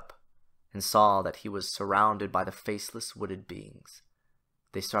looked up and saw that he was surrounded by the faceless wooded beings.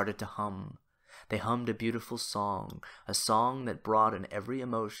 They started to hum. They hummed a beautiful song, a song that brought in every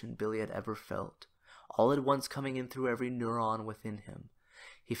emotion Billy had ever felt, all at once coming in through every neuron within him.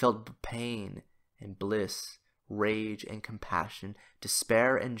 He felt pain and bliss, rage and compassion,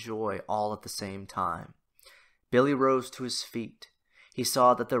 despair and joy all at the same time. Billy rose to his feet. He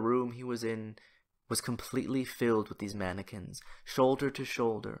saw that the room he was in was completely filled with these mannequins, shoulder to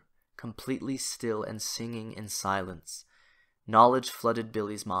shoulder, completely still and singing in silence. Knowledge flooded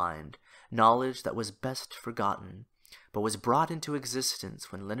Billy's mind, knowledge that was best forgotten, but was brought into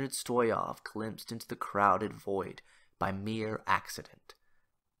existence when Leonard Stoyov glimpsed into the crowded void by mere accident.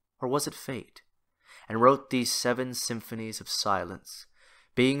 Or was it fate? And wrote these 7 symphonies of silence.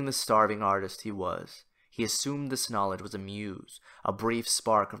 Being the starving artist he was, he assumed this knowledge was a muse, a brief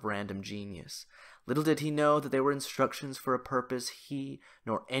spark of random genius. Little did he know that they were instructions for a purpose he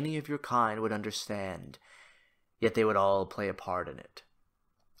nor any of your kind would understand, yet they would all play a part in it.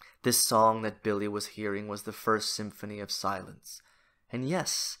 This song that Billy was hearing was the first symphony of silence, and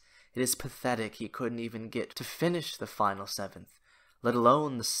yes, it is pathetic he couldn't even get to finish the final seventh, let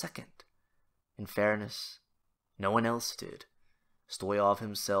alone the second. In fairness, no one else did. Stoyov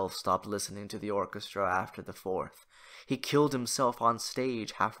himself stopped listening to the orchestra after the fourth. He killed himself on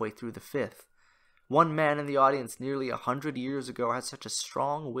stage halfway through the fifth. One man in the audience nearly 100 years ago had such a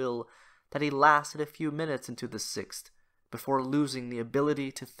strong will that he lasted a few minutes into the sixth before losing the ability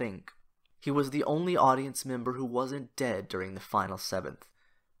to think. He was the only audience member who wasn't dead during the final seventh,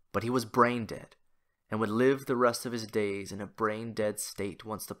 but he was brain dead and would live the rest of his days in a brain-dead state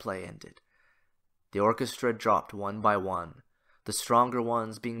once the play ended. The orchestra dropped one by one, the stronger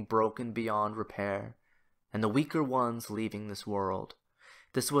ones being broken beyond repair, and the weaker ones leaving this world.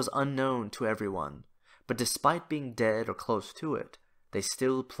 This was unknown to everyone, but despite being dead or close to it, they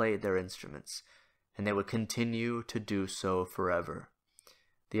still played their instruments, and they would continue to do so forever.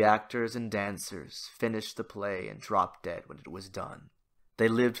 The actors and dancers finished the play and dropped dead when it was done. They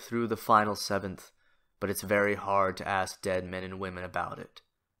lived through the final seventh, but it's very hard to ask dead men and women about it.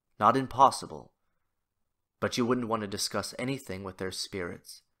 Not impossible, but you wouldn't want to discuss anything with their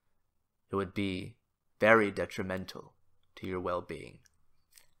spirits. It would be very detrimental to your well-being.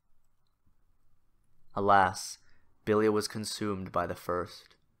 Alas, Billy was consumed by the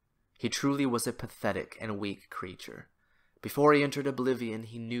first. He truly was a pathetic and weak creature. Before he entered oblivion,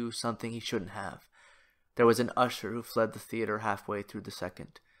 he knew something he shouldn't have. There was an usher who fled the theater halfway through the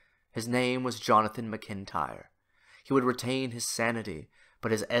second. His name was Jonathan McIntyre. He would retain his sanity,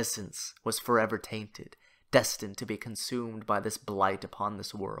 but his essence was forever tainted, destined to be consumed by this blight upon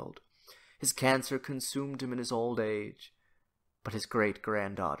this world. His cancer consumed him in his old age, but his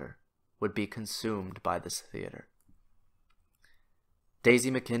great-granddaughter would be consumed by this theater. Daisy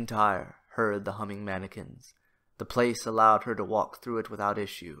McIntyre heard the humming mannequins. The place allowed her to walk through it without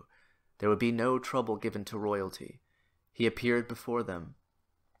issue. There would be no trouble given to royalty. He appeared before them.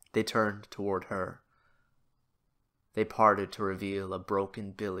 They turned toward her. They parted to reveal a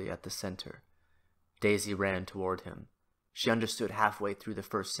broken Billy at the center. Daisy ran toward him. She understood halfway through the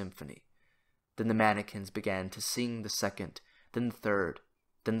first symphony. Then the mannequins began to sing the second, then the third,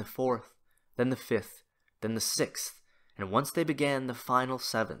 then the fourth, then the fifth, then the sixth, and once they began the final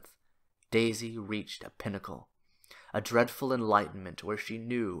seventh, Daisy reached a pinnacle, a dreadful enlightenment where she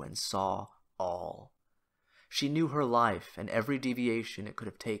knew and saw all. She knew her life and every deviation it could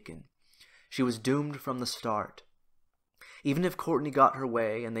have taken. She was doomed from the start. Even if Courtney got her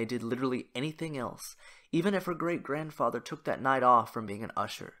way and they did literally anything else, even if her great-grandfather took that night off from being an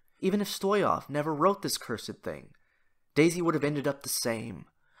usher, even if Stoyov never wrote this cursed thing, Daisy would have ended up the same,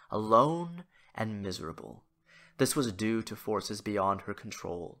 alone and miserable. This was due to forces beyond her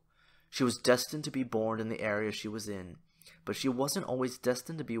control. She was destined to be born in the area she was in, but she wasn't always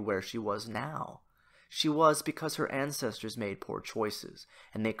destined to be where she was now. She was because her ancestors made poor choices,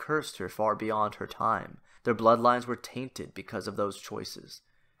 and they cursed her far beyond her time. Their bloodlines were tainted because of those choices,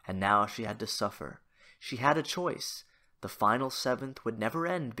 and now she had to suffer. She had a choice. The final seventh would never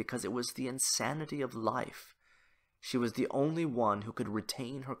end because it was the insanity of life. She was the only one who could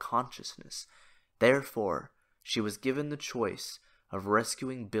retain her consciousness. Therefore, she was given the choice of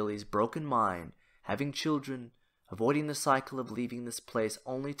rescuing Billy's broken mind, having children, avoiding the cycle of leaving this place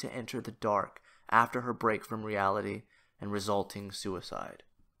only to enter the dark after her break from reality and resulting suicide.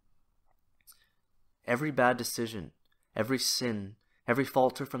 Every bad decision, every sin, every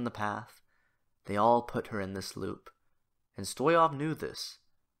falter from the path, they all put her in this loop. And Stoyov knew this.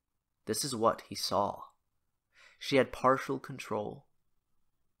 This is what he saw. She had partial control,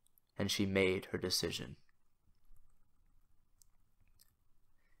 and she made her decision.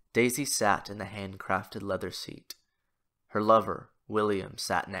 Daisy sat in the handcrafted leather seat. Her lover, William,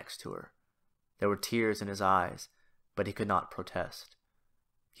 sat next to her. There were tears in his eyes, but he could not protest.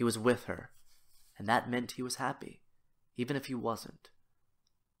 He was with her, and that meant he was happy, even if he wasn't.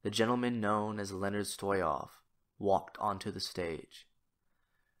 The gentleman known as Leonard Stoyov walked onto the stage.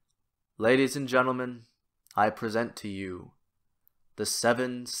 Ladies and gentlemen, I present to you the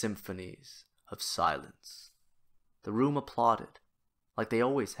 7 Symphonies of Silence. The room applauded, like they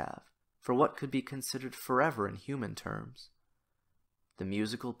always have, for what could be considered forever in human terms. The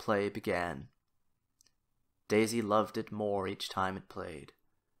musical play began. Daisy loved it more each time it played.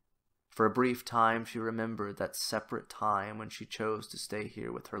 For a brief time she remembered that separate time when she chose to stay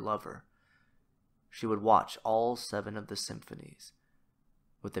here with her lover. She would watch all 7 of the symphonies,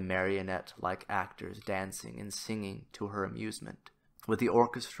 with the marionette-like actors dancing and singing to her amusement. with the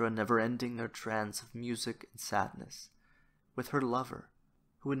orchestra never ending their trance of music and sadness, with her lover,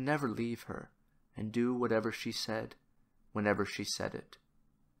 who would never leave her, and do whatever she said, whenever she said it.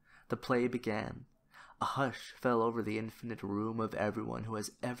 The play began. A hush fell over the infinite room of everyone who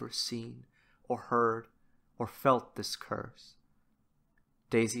has ever seen, or heard, or felt this curse.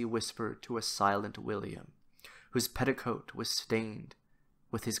 Daisy whispered to a silent William, whose petticoat was stained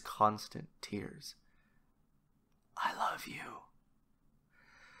with his constant tears. "I love you.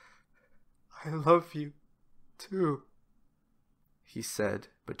 I love you, too," he said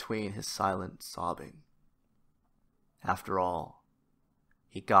between his silent sobbing. After all,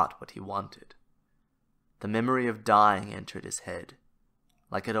 he got what he wanted. The memory of dying entered his head,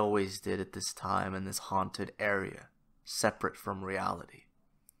 like it always did at this time in this haunted area, separate from reality.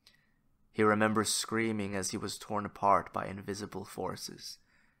 He remembers screaming as he was torn apart by invisible forces.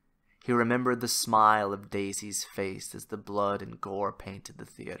 He remembered the smile of Daisy's face as the blood and gore painted the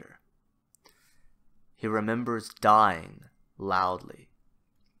theater. He remembers dying loudly.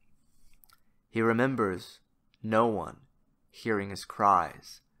 He remembers no one hearing his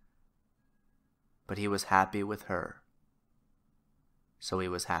cries, but he was happy with her, so he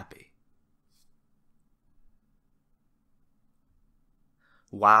was happy.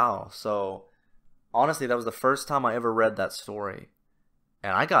 Wow, so honestly, that was the first time I ever read that story,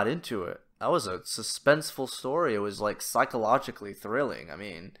 and I got into it. That was a suspenseful story. It was like psychologically thrilling. I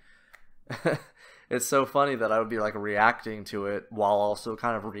mean, it's so funny that I would be like reacting to it while also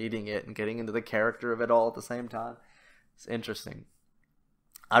kind of reading it and getting into the character of it all at the same time. It's interesting.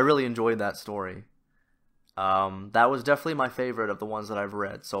 I really enjoyed that story. That was definitely my favorite of the ones that I've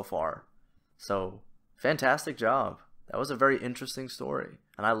read so far. So, fantastic job. That was a very interesting story,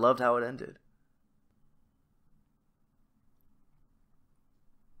 and I loved how it ended.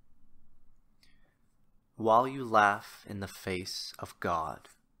 While you laugh in the face of God.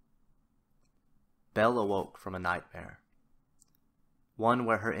 Belle awoke from a nightmare, one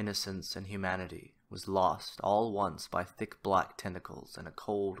where her innocence and humanity was lost all once by thick black tentacles and a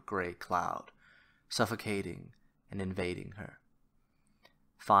cold gray cloud, suffocating and invading her.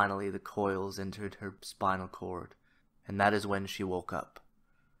 Finally, the coils entered her spinal cord, and that is when she woke up.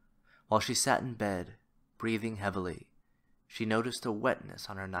 While she sat in bed, breathing heavily, she noticed a wetness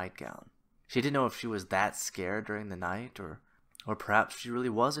on her nightgown. She didn't know if she was that scared during the night, or perhaps she really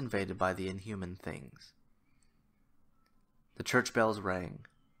was invaded by the inhuman things. The church bells rang.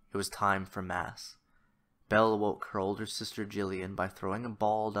 It was time for Mass. Belle awoke her older sister Jillian by throwing a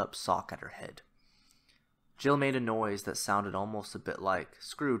balled-up sock at her head. Jill made a noise that sounded almost a bit like,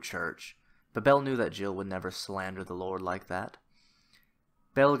 "Screw church," but Belle knew that Jill would never slander the Lord like that.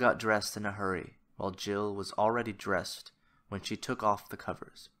 Belle got dressed in a hurry, while Jill was already dressed when she took off the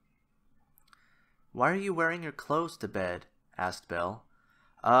covers. "Why are you wearing your clothes to bed?" asked Belle.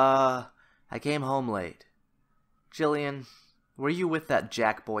 I came home late." "Jillian, were you with that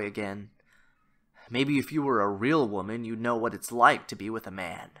Jack boy again? Maybe if you were a real woman, you'd know what it's like to be with a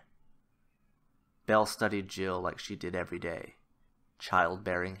man." Belle studied Jill like she did every day.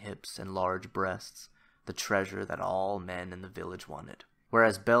 Childbearing hips and large breasts, the treasure that all men in the village wanted.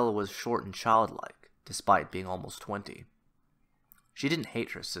 Whereas Belle was short and childlike, despite being almost 20. She didn't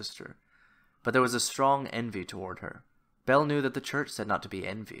hate her sister, but there was a strong envy toward her. Belle knew that the church said not to be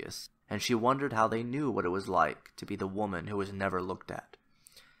envious, and she wondered how they knew what it was like to be the woman who was never looked at.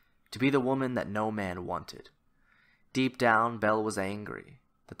 To be the woman that no man wanted. Deep down, Belle was angry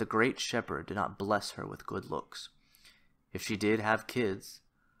that the great shepherd did not bless her with good looks. If she did have kids,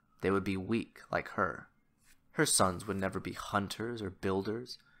 they would be weak like her. Her sons would never be hunters or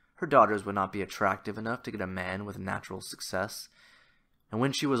builders. Her daughters would not be attractive enough to get a man with natural success. And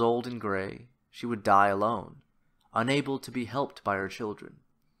when she was old and gray, she would die alone, unable to be helped by her children.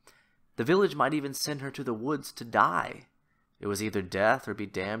 The village might even send her to the woods to die. It was either death or be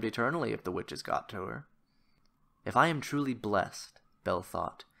damned eternally if the witches got to her. "If I am truly blessed," Belle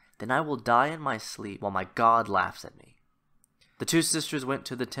thought, "then I will die in my sleep while my God laughs at me." The two sisters went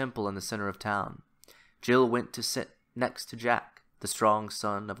to the temple in the center of town. Jill went to sit next to Jack, the strong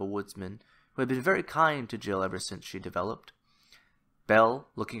son of a woodsman who had been very kind to Jill ever since she developed.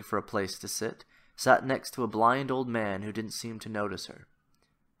 Belle, looking for a place to sit, sat next to a blind old man who didn't seem to notice her.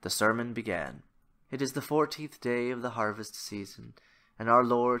 The sermon began. "It is the 14th day of the harvest season, and our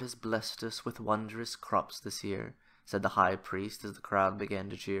Lord has blessed us with wondrous crops this year," said the high priest as the crowd began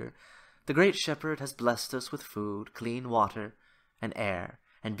to cheer. "The great shepherd has blessed us with food, clean water, and air,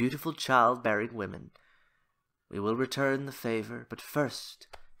 and beautiful child-bearing women. We will return the favor, but first,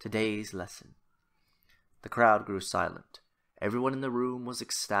 today's lesson." The crowd grew silent. Everyone in the room was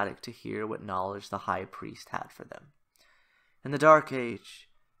ecstatic to hear what knowledge the high priest had for them. In the Dark Age,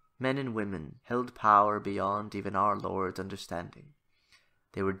 men and women held power beyond even our Lord's understanding.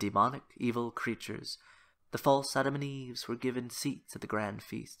 They were demonic, evil creatures. The false Adam and Eves were given seats at the grand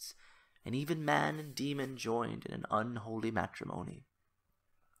feasts, and even man and demon joined in an unholy matrimony.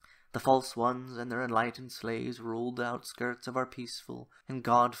 The false ones and their enlightened slaves ruled the outskirts of our peaceful and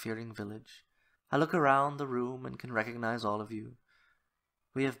God-fearing village. I look around the room and can recognize all of you.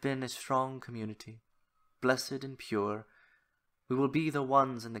 We have been a strong community, blessed and pure. We will be the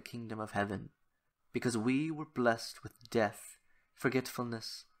ones in the kingdom of heaven, because we were blessed with death,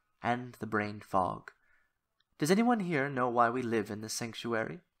 forgetfulness, and the brain fog. Does anyone here know why we live in this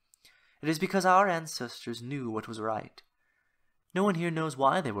sanctuary? It is because our ancestors knew what was right. No one here knows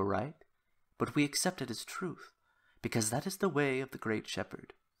why they were right, but we accept it as truth, because that is the way of the Great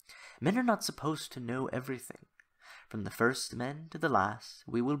Shepherd. Men are not supposed to know everything. From the first men to the last,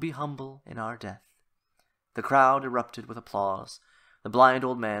 we will be humble in our death. The crowd erupted with applause. The blind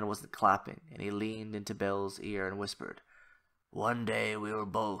old man wasn't clapping, and he leaned into Belle's ear and whispered, "One day we will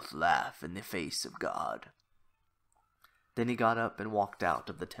both laugh in the face of God." Then he got up and walked out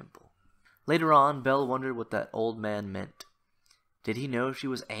of the temple. Later on, Belle wondered what that old man meant. Did he know she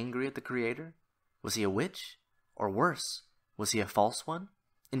was angry at the Creator? Was he a witch? Or worse, was he a false one,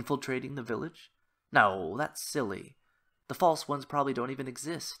 infiltrating the village? No, that's silly. The false ones probably don't even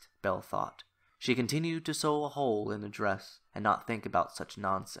exist, Belle thought. She continued to sew a hole in the dress and not think about such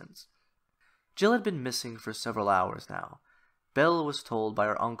nonsense. Jill had been missing for several hours now. Belle was told by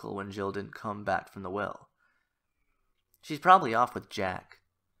her uncle when Jill didn't come back from the well. "She's probably off with Jack."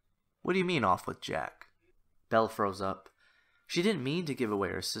 "What do you mean off with Jack?" Belle froze up. She didn't mean to give away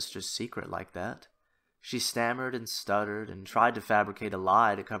her sister's secret like that. She stammered and stuttered and tried to fabricate a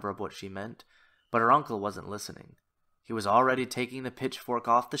lie to cover up what she meant, but her uncle wasn't listening. He was already taking the pitchfork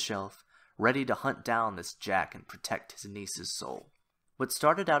off the shelf, ready to hunt down this Jack and protect his niece's soul. What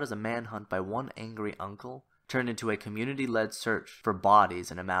started out as a manhunt by one angry uncle turned into a community-led search for bodies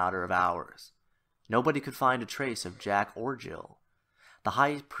in a matter of hours. Nobody could find a trace of Jack or Jill. The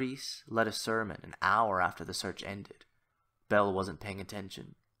high priest led a sermon an hour after the search ended. Belle wasn't paying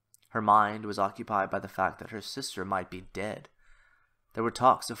attention. Her mind was occupied by the fact that her sister might be dead. There were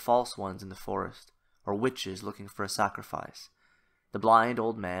talks of false ones in the forest, or witches looking for a sacrifice. The blind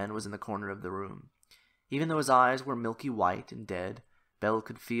old man was in the corner of the room. Even though his eyes were milky white and dead, Belle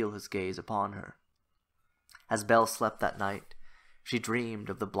could feel his gaze upon her. As Belle slept that night, she dreamed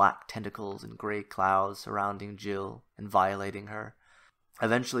of the black tentacles and gray clouds surrounding Jill and violating her.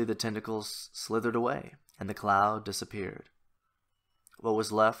 Eventually the tentacles slithered away, and the cloud disappeared. What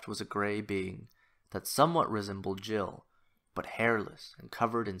was left was a gray being that somewhat resembled Jill, but hairless and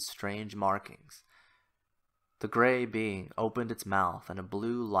covered in strange markings. The gray being opened its mouth and a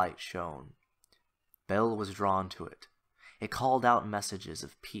blue light shone. Belle was drawn to it. It called out messages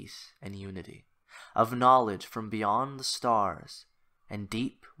of peace and unity, of knowledge from beyond the stars and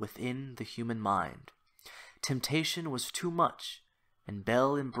deep within the human mind. Temptation was too much, and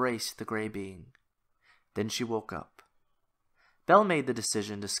Belle embraced the gray being. Then she woke up. Belle made the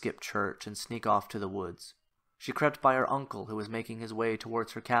decision to skip church and sneak off to the woods. She crept by her uncle, who was making his way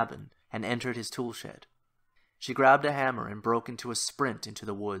towards her cabin, and entered his tool shed. She grabbed a hammer and broke into a sprint into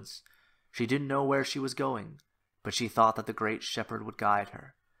the woods. She didn't know where she was going, but she thought that the Great Shepherd would guide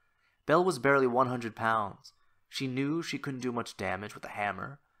her. Belle was barely 100 pounds. She knew she couldn't do much damage with a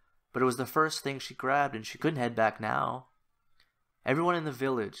hammer, but it was the first thing she grabbed, and she couldn't head back now. Everyone in the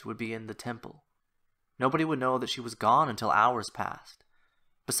village would be in the temple. Nobody would know that she was gone until hours passed.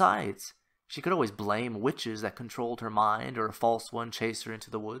 Besides, she could always blame witches that controlled her mind, or a false one chased her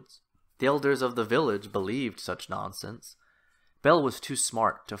into the woods. The elders of the village believed such nonsense. Belle was too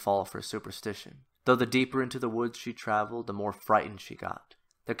smart to fall for superstition, though the deeper into the woods she traveled, the more frightened she got.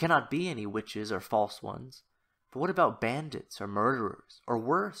 There cannot be any witches or false ones. But what about bandits or murderers, or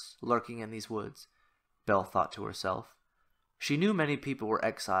worse, lurking in these woods? Belle thought to herself. She knew many people were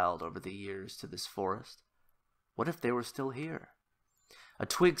exiled over the years to this forest. What if they were still here? A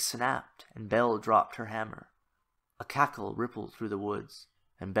twig snapped, and Belle dropped her hammer. A cackle rippled through the woods,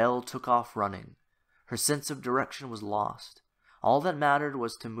 and Belle took off running. Her sense of direction was lost. All that mattered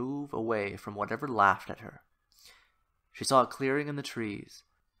was to move away from whatever laughed at her. She saw a clearing in the trees,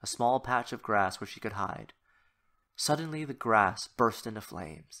 a small patch of grass where she could hide. Suddenly the grass burst into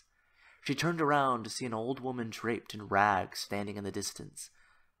flames. She turned around to see an old woman draped in rags standing in the distance.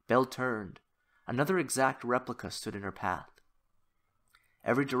 Belle turned. Another exact replica stood in her path.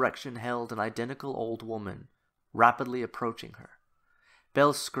 Every direction held an identical old woman, rapidly approaching her.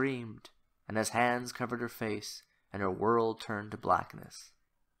 Belle screamed, and as hands covered her face, and her world turned to blackness.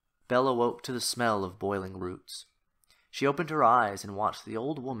 Belle awoke to the smell of boiling roots. She opened her eyes and watched the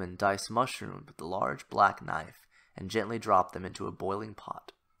old woman dice mushrooms with the large black knife and gently drop them into a boiling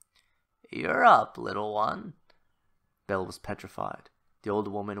pot. "You're up, little one." Belle was petrified. The old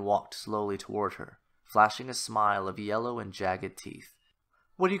woman walked slowly toward her, flashing a smile of yellow and jagged teeth.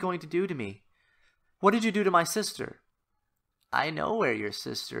 "What are you going to do to me? What did you do to my sister?" "I know where your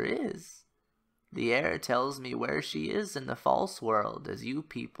sister is. The air tells me where she is in the false world, as you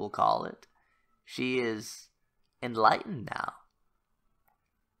people call it. She is enlightened now."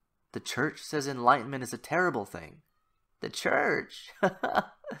 "The church says enlightenment is a terrible thing." "The church?"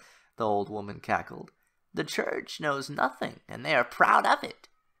 The old woman cackled. "The church knows nothing, and they are proud of it.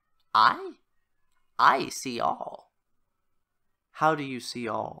 I see all." "How do you see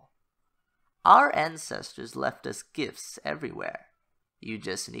all?" "Our ancestors left us gifts everywhere. You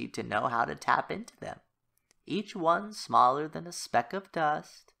just need to know how to tap into them. Each one smaller than a speck of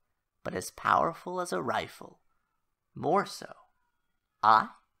dust, but as powerful as a rifle. More so, I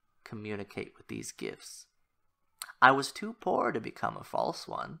communicate with these gifts. I was too poor to become a false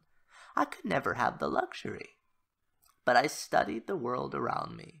one. I could never have the luxury. But I studied the world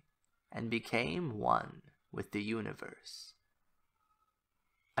around me and became one with the universe."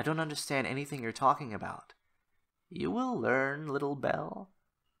 "I don't understand anything you're talking about." "You will learn, little Belle.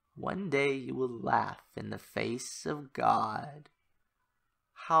 One day you will laugh in the face of God."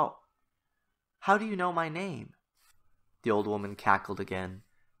 How do you know my name?" The old woman cackled again,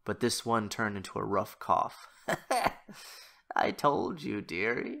 but this one turned into a rough cough. "I told you,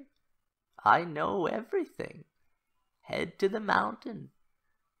 dearie. I know everything. Head to the mountain.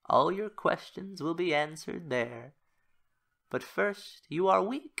 All your questions will be answered there. But first, you are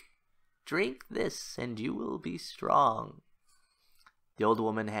weak. Drink this, and you will be strong." The old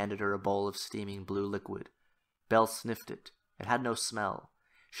woman handed her a bowl of steaming blue liquid. Belle sniffed it. It had no smell.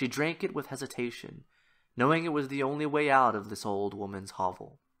 She drank it with hesitation, knowing it was the only way out of this old woman's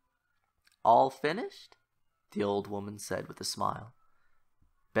hovel. "All finished?" the old woman said with a smile.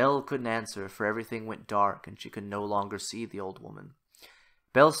 Belle couldn't answer, for everything went dark and she could no longer see the old woman.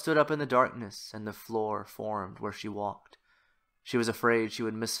 Belle stood up in the darkness, and the floor formed where she walked. She was afraid she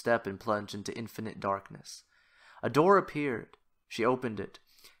would misstep and plunge into infinite darkness. A door appeared. She opened it,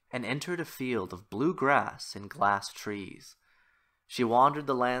 and entered a field of blue grass and glass trees. She wandered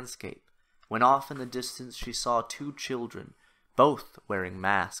the landscape, when off in the distance she saw two children, both wearing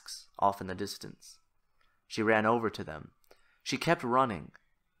masks, off in the distance. She ran over to them. She kept running,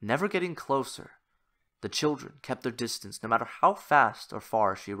 never getting closer. The children kept their distance no matter how fast or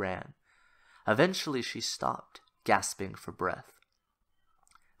far she ran. Eventually she stopped, gasping for breath.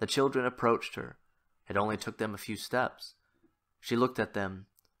 The children approached her. It only took them a few steps. She looked at them.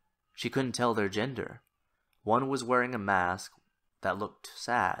 She couldn't tell their gender. One was wearing a mask that looked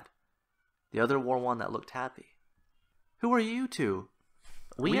sad. The other wore one that looked happy. "Who are you two?"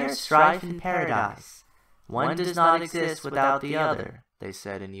 "We are strife in paradise. One does not exist without the other," they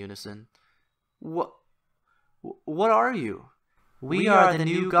said in unison. What are you?" "We are the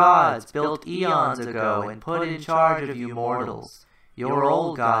new gods built eons ago and put in charge of you mortals. Your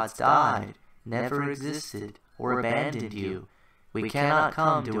old gods died, never existed, or abandoned you. We cannot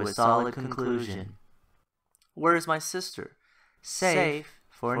come to a solid conclusion." "Where is my sister?" "Safe,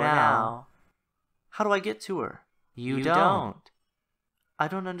 for now." "How do I get to her?" "You don't." "I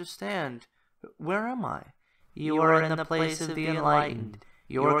don't understand. Where am I?" "You are in the place of the enlightened.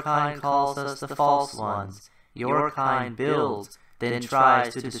 Your kind calls us the false ones. Your kind builds, then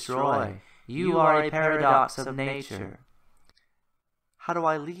tries to destroy. You are a paradox of nature." "How do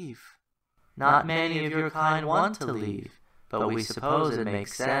I leave?" "Not many of your kind want to leave, but we suppose it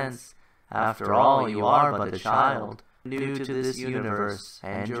makes sense. After all, you are but a child, new to this universe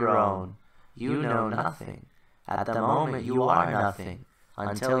and your own. You know nothing. At the moment you are nothing,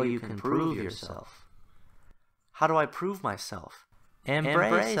 until you can prove yourself." "How do I prove myself?"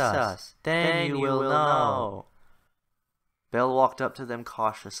 Embrace us, then you will know." Belle walked up to them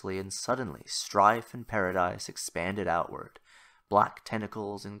cautiously, and suddenly strife and paradise expanded outward, black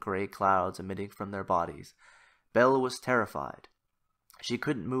tentacles and gray clouds emitting from their bodies. Belle was terrified. She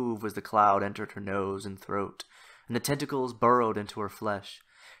couldn't move as the cloud entered her nose and throat, and the tentacles burrowed into her flesh.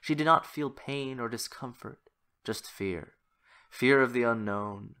 She did not feel pain or discomfort, just fear. Fear of the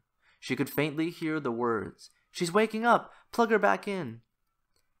unknown. She could faintly hear the words, "She's waking up! Plug her back in!"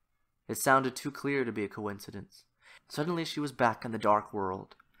 It sounded too clear to be a coincidence. Suddenly she was back in the dark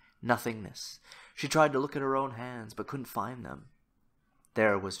world. Nothingness. She tried to look at her own hands, but couldn't find them.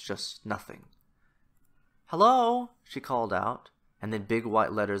 There was just nothing. "Hello?" she called out, and then big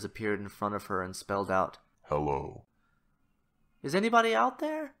white letters appeared in front of her and spelled out, "Hello. "Is anybody out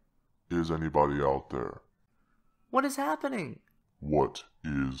there?" Is anybody out there?" What is happening? What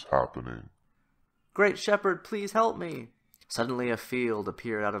is happening? Great Shepherd, please help me. Suddenly a field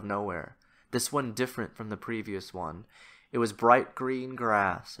appeared out of nowhere, this one different from the previous one. It was bright green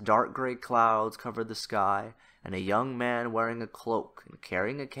grass, dark gray clouds covered the sky, and a young man wearing a cloak and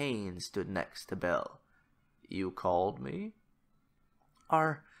carrying a cane stood next to Belle. You called me?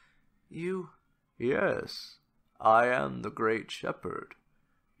 Are you? Yes, I am the Great Shepherd.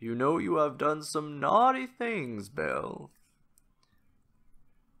 You know you have done some naughty things, Belle.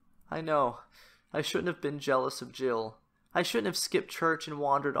 I know. I shouldn't have been jealous of Jill. I shouldn't have skipped church and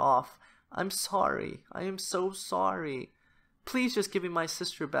wandered off. I'm sorry. I am so sorry. Please just give me my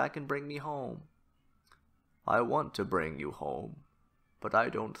sister back and bring me home. I want to bring you home, but I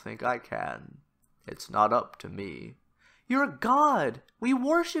don't think I can. It's not up to me. You're a god. We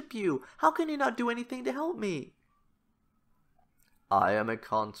worship you. How can you not do anything to help me? I am a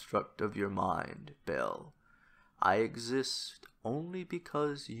construct of your mind, Belle. I exist only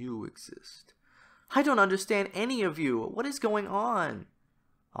because you exist. I don't understand any of you. What is going on?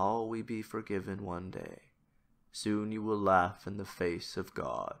 All we be forgiven one day. Soon you will laugh in the face of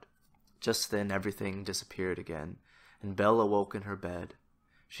God. Just then everything disappeared again, and Belle awoke in her bed.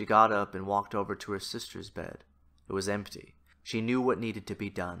 She got up and walked over to her sister's bed. It was empty. She knew what needed to be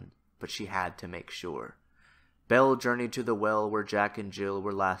done, but she had to make sure. Belle journeyed to the well where Jack and Jill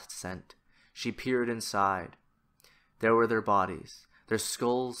were last sent. She peered inside. There were their bodies, their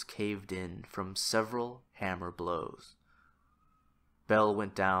skulls caved in from several hammer blows. Belle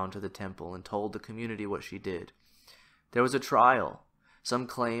went down to the temple and told the community what she did. There was a trial. Some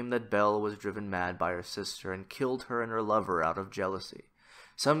claimed that Belle was driven mad by her sister and killed her and her lover out of jealousy.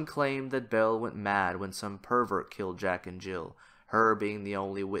 Some claimed that Belle went mad when some pervert killed Jack and Jill, her being the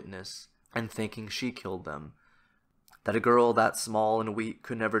only witness, and thinking she killed them. That a girl that small and weak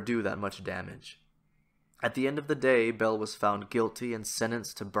could never do that much damage. At the end of the day, Belle was found guilty and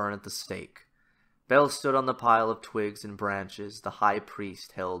sentenced to burn at the stake. Belle stood on the pile of twigs and branches. The high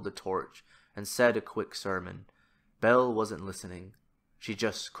priest held the torch and said a quick sermon. Belle wasn't listening. She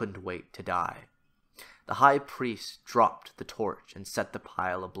just couldn't wait to die. The high priest dropped the torch and set the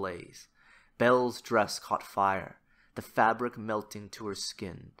pile ablaze. Belle's dress caught fire, the fabric melting to her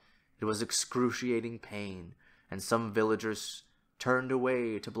skin. It was excruciating pain, and some villagers turned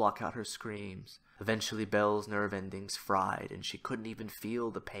away to block out her screams. Eventually Belle's nerve endings fried, and she couldn't even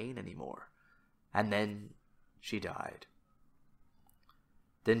feel the pain anymore. And then she died.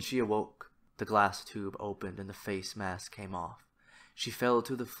 Then she awoke. The glass tube opened and the face mask came off. She fell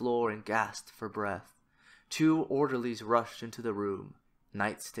to the floor and gasped for breath. 2 orderlies rushed into the room,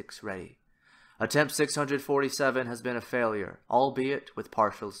 nightsticks ready. Attempt 647 has been a failure, albeit with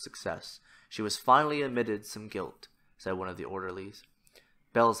partial success. She was finally admitted some guilt, said one of the orderlies.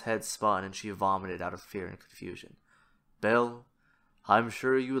 Belle's head spun and she vomited out of fear and confusion. Belle, I'm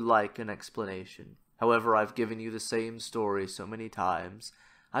sure you would like an explanation. However, I've given you the same story so many times.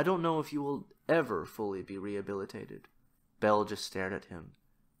 I don't know if you will ever fully be rehabilitated. Belle just stared at him.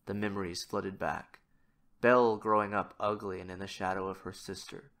 The memories flooded back. Belle growing up ugly and in the shadow of her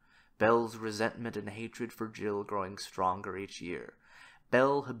sister. Belle's resentment and hatred for Jill growing stronger each year.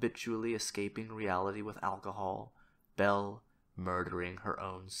 Belle habitually escaping reality with alcohol. Belle murdering her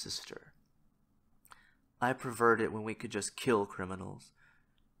own sister. I preferred it when we could just kill criminals.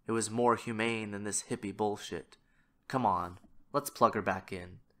 It was more humane than this hippie bullshit. Come on, let's plug her back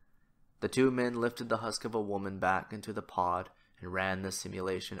in. The 2 men lifted the husk of a woman back into the pod and ran the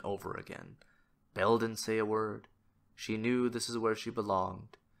simulation over again. Belle didn't say a word. She knew this is where she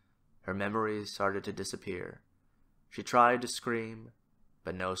belonged. Her memories started to disappear. She tried to scream,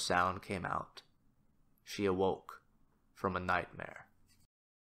 but no sound came out. She awoke from a nightmare.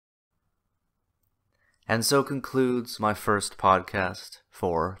 And so concludes my first podcast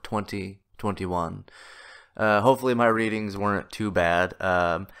for 2021. Hopefully my readings weren't too bad.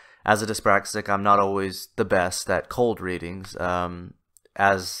 As a dyspraxic, I'm not always the best at cold readings.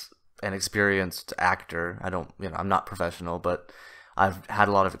 As an experienced actor, I'm not professional, but I've had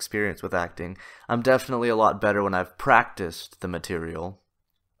a lot of experience with acting. I'm definitely a lot better when I've practiced the material.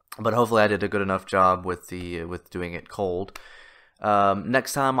 But hopefully I did a good enough job with doing it cold.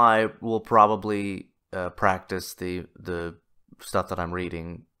 Next time I will probably practice the stuff that I'm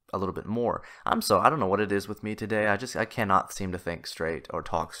reading a little bit more. I don't know what it is with me today. I cannot seem to think straight or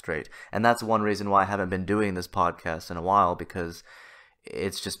talk straight. And that's one reason why I haven't been doing this podcast in a while, because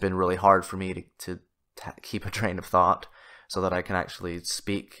it's just been really hard for me to keep a train of thought so that I can actually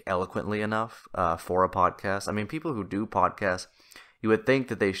speak eloquently enough for a podcast. I mean, people who do podcasts, you would think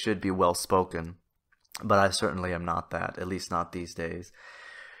that they should be well spoken, but I certainly am not that, at least not these days.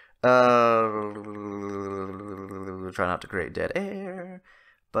 Try not to create dead air.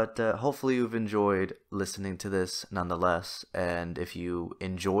 But hopefully you've enjoyed listening to this nonetheless. And if you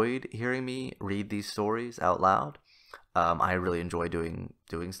enjoyed hearing me read these stories out loud, I really enjoy doing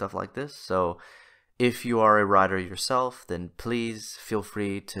stuff like this. So if you are a writer yourself, then please feel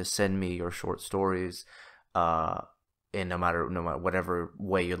free to send me your short stories in no matter whatever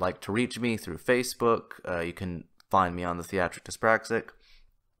way you'd like to reach me, through Facebook. You can find me on the Theatric Dyspraxic.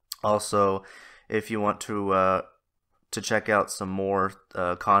 Also, if you want to check out some more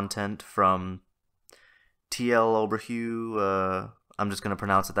content from TL Oberheu, I'm just going to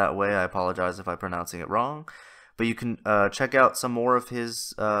pronounce it that way. I apologize if I'm pronouncing it wrong. But you can check out some more of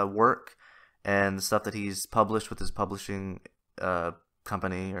his work and the stuff that he's published with his publishing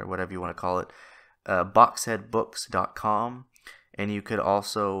company, or whatever you want to call it, boxheadbooks.com. And you could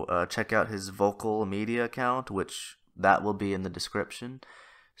also check out his vocal.media account, which that will be in the description.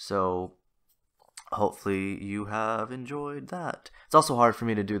 So hopefully you have enjoyed that. It's also hard for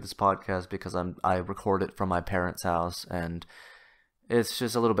me to do this podcast because I record it from my parents' house, and it's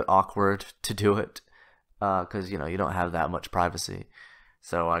just a little bit awkward to do it because you don't have that much privacy.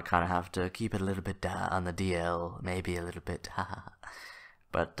 So I kind of have to keep it a little bit on the DL, maybe a little bit.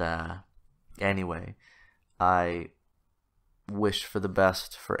 But anyway, I wish for the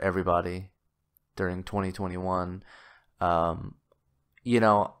best for everybody during 2021. I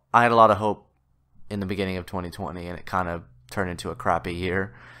had a lot of hope in the beginning of 2020, and it kind of turned into a crappy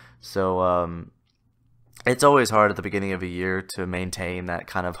year. So it's always hard at the beginning of a year to maintain that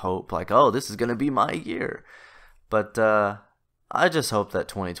kind of hope, like, oh, this is going to be my year. But I just hope that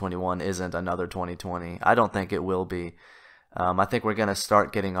 2021 isn't another 2020. I don't think it will be. I think we're going to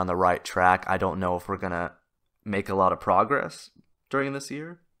start getting on the right track. I don't know if we're going to make a lot of progress during this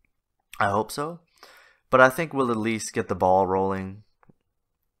year. I hope so. But I think we'll at least get the ball rolling.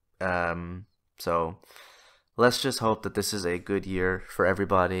 So let's just hope that this is a good year for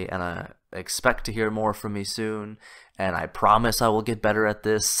everybody, and I expect to hear more from me soon, and I promise I will get better at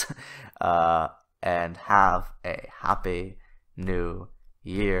this, and have a happy new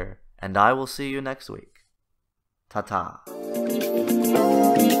year, and I will see you next week. Ta-ta.